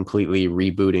it completely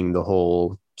rebooting the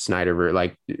whole Snyderverse,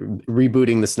 like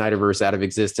rebooting the Snyderverse out of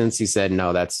existence. He said,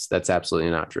 no, that's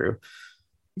absolutely not true.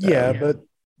 Yeah, but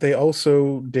they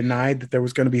also denied that there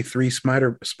was going to be 3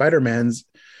 Spider-Mans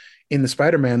in the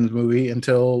Spider-Man movie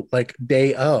until like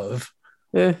day of.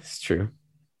 Yeah, it's true.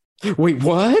 Wait,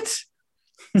 what?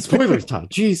 Spoilers,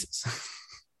 Todd. Jesus.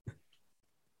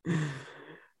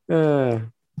 All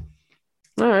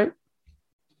right.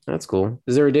 That's cool.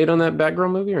 Is there a date on that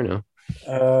Batgirl movie or no?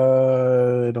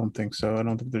 I don't think so. I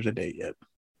don't think there's a date yet.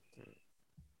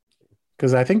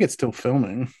 Because I think it's still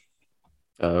filming.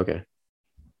 Oh, okay.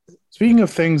 Speaking of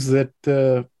things that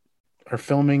are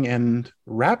filming and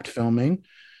wrapped filming,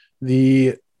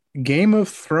 the Game of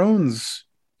Thrones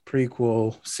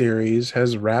prequel series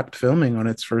has wrapped filming on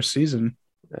its first season.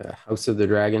 House of the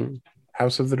Dragon.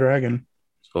 House of the Dragon.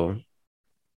 Cool.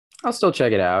 I'll still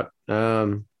check it out.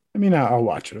 I mean, I'll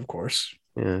watch it, of course.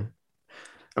 Yeah.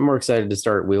 I'm more excited to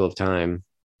start Wheel of Time.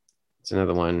 It's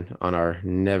another one on our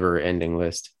never-ending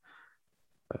list.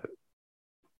 But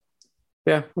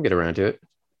yeah, we'll get around to it.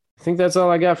 I think that's all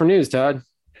I got for news, Todd.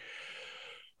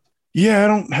 Yeah, I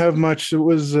don't have much.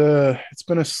 It's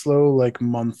been a slow like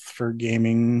month for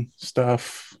gaming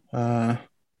stuff.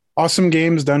 Awesome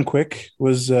Games Done Quick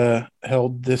was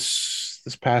held this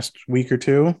past week or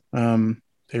two.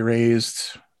 They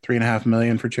raised $3.5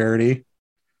 million for charity.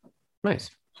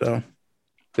 Nice. So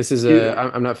this is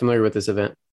I'm not familiar with this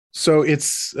event. So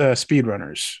it's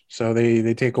speedrunners. So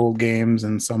they take old games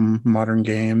and some modern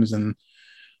games and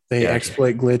they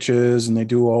exploit glitches and they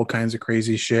do all kinds of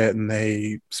crazy shit and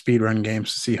they speedrun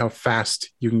games to see how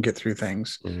fast you can get through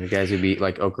things. And the guys who beat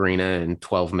like Ocarina in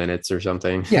 12 minutes or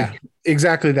something. Yeah,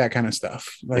 exactly that kind of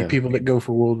stuff. Like people that go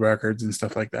for world records and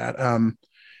stuff like that.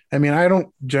 I mean, I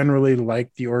don't generally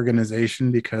like the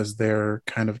organization because they're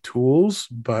kind of tools,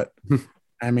 but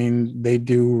I mean, they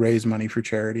do raise money for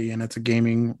charity and it's a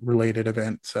gaming related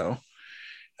event. So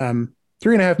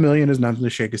 $3.5 million is nothing to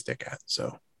shake a stick at.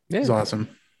 So it's awesome.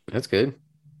 That's good.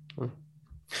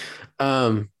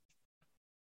 I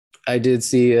did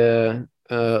see a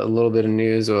little bit of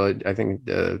news. Well, I think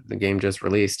the game just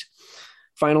released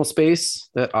Final Space,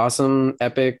 that awesome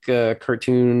epic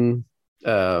cartoon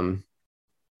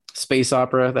space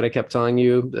opera that I kept telling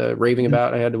you, raving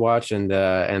about. I had to watch, and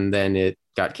then it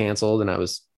got canceled, and I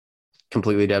was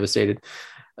completely devastated.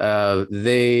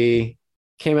 They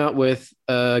came out with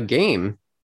a game.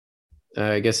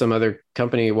 I guess some other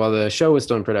company, while the show was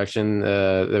still in production,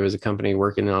 there was a company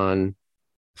working on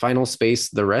Final Space: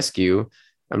 The Rescue.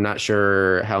 I'm not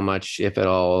sure how much, if at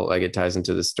all, like it ties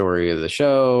into the story of the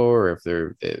show, or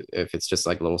if it's just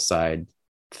like a little side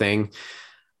thing.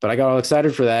 But I got all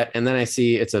excited for that, and then I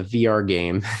see it's a VR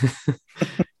game.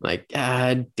 Like,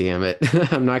 God damn it!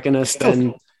 I'm not gonna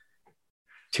spend.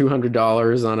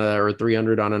 $200 on or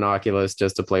 $300 on an Oculus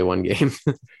just to play one game.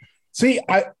 See,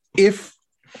 if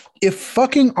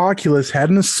fucking Oculus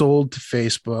hadn't sold to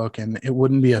Facebook and it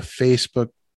wouldn't be a Facebook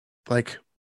like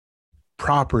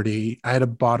property, I'd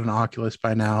have bought an Oculus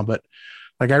by now. But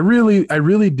like, I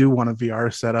really do want a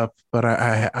VR setup, but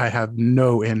I have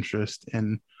no interest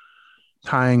in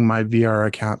tying my VR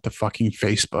account to fucking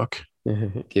Facebook.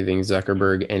 Giving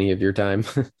Zuckerberg any of your time.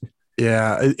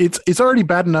 Yeah, it's already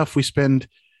bad enough we spend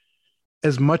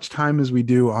as much time as we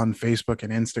do on Facebook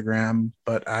and Instagram,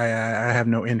 but I have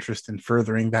no interest in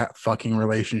furthering that fucking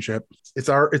relationship. It's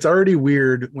already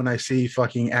weird when I see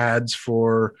fucking ads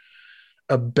for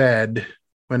a bed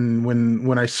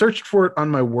when I searched for it on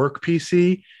my work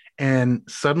PC and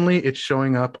suddenly it's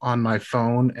showing up on my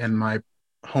phone and my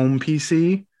home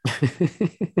PC.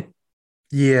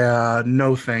 Yeah,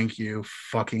 no thank you,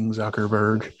 fucking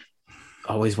Zuckerberg.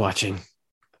 Always watching,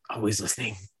 always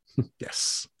listening.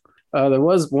 Yes. There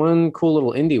was one cool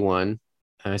little indie one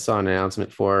I saw an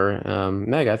announcement for.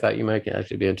 Meg, I thought you might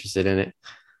actually be interested in it.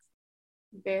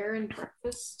 Bear and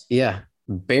Breakfast? Yeah,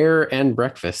 Bear and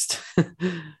Breakfast.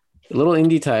 A little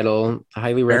indie title,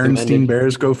 highly recommended. Berenstein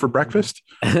Bears go for breakfast?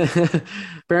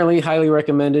 Apparently highly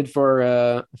recommended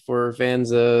for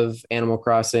fans of Animal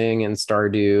Crossing and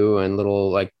Stardew and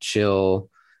little like chill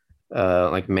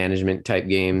like management type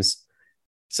games.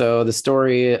 So the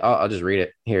story, I'll just read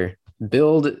it here.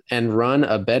 Build and run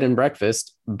a bed and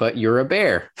breakfast, but you're a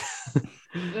bear.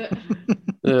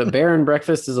 Bear and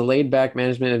Breakfast is a laid-back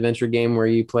management adventure game where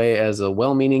you play as a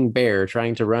well-meaning bear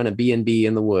trying to run a B&B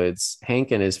in the woods.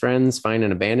 Hank and his friends find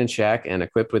an abandoned shack and,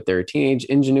 equipped with their teenage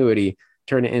ingenuity,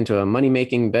 turn it into a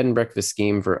money-making bed and breakfast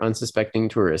scheme for unsuspecting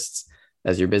tourists.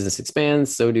 As your business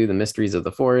expands, so do the mysteries of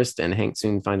the forest, and Hank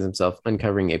soon finds himself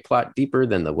uncovering a plot deeper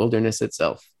than the wilderness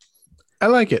itself. I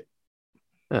like it.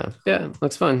 Yeah,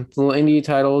 looks fun. It's a little indie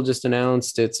title just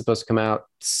announced. It's supposed to come out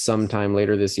sometime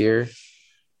later this year.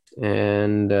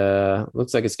 And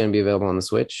looks like it's going to be available on the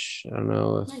Switch. I don't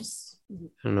know Nice. I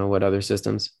don't know what other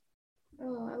systems.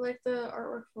 Oh, I like the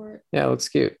artwork for it. Yeah, it looks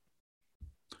cute.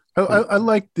 I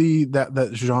like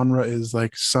that genre is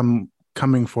like some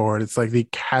coming forward. It's like the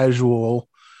casual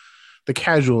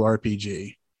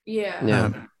RPG.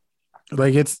 Yeah.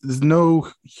 Like there's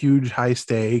no huge high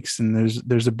stakes and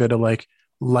there's a bit of like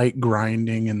light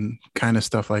grinding and kind of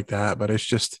stuff like that, but it's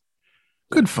just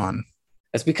good fun.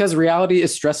 It's because reality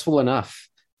is stressful enough,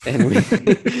 and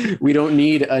we don't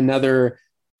need another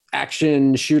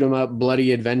action, shoot 'em up,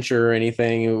 bloody adventure or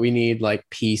anything. We need like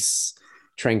peace,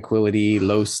 tranquility,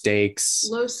 low stakes.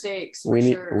 Low stakes. We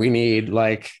need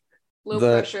like low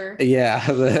pressure. Yeah,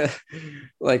 the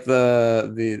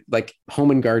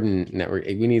Home and Garden Network.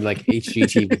 We need like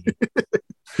HGTV.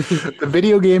 The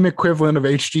video game equivalent of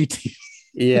HGTV.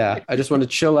 Yeah, I just want to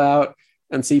chill out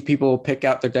and see people pick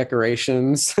out their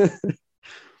decorations.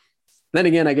 Then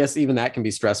again, I guess even that can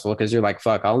be stressful because you're like,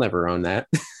 fuck, I'll never own that.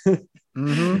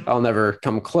 Mm-hmm. I'll never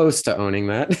come close to owning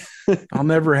that. I'll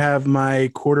never have my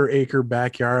 1/4-acre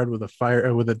backyard with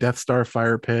a Death Star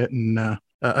fire pit and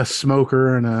a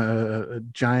smoker and a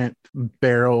giant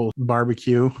barrel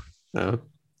barbecue.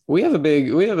 We have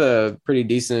a pretty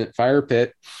decent fire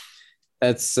pit.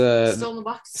 That's still in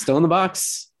the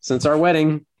box since our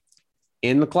wedding,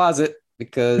 in the closet.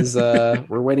 Because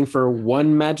we're waiting for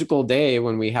one magical day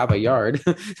when we have a yard.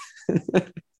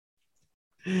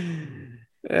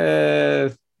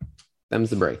 Them's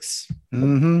the breaks.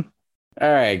 Mm-hmm.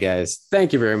 All right, guys.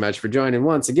 Thank you very much for joining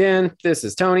once again. This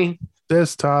is Tony.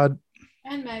 This Todd.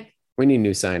 And Meg. We need a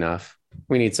new sign off.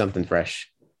 We need something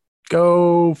fresh.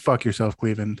 Go fuck yourself,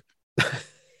 Cleveland.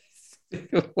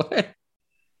 What?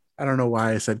 I don't know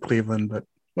why I said Cleveland, but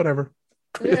whatever.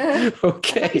 Okay. I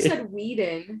thought you said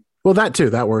Whedon. Well, that too.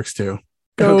 That works too.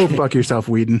 Go fuck yourself,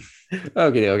 Whedon.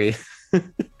 Okay.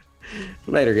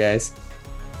 Later, guys.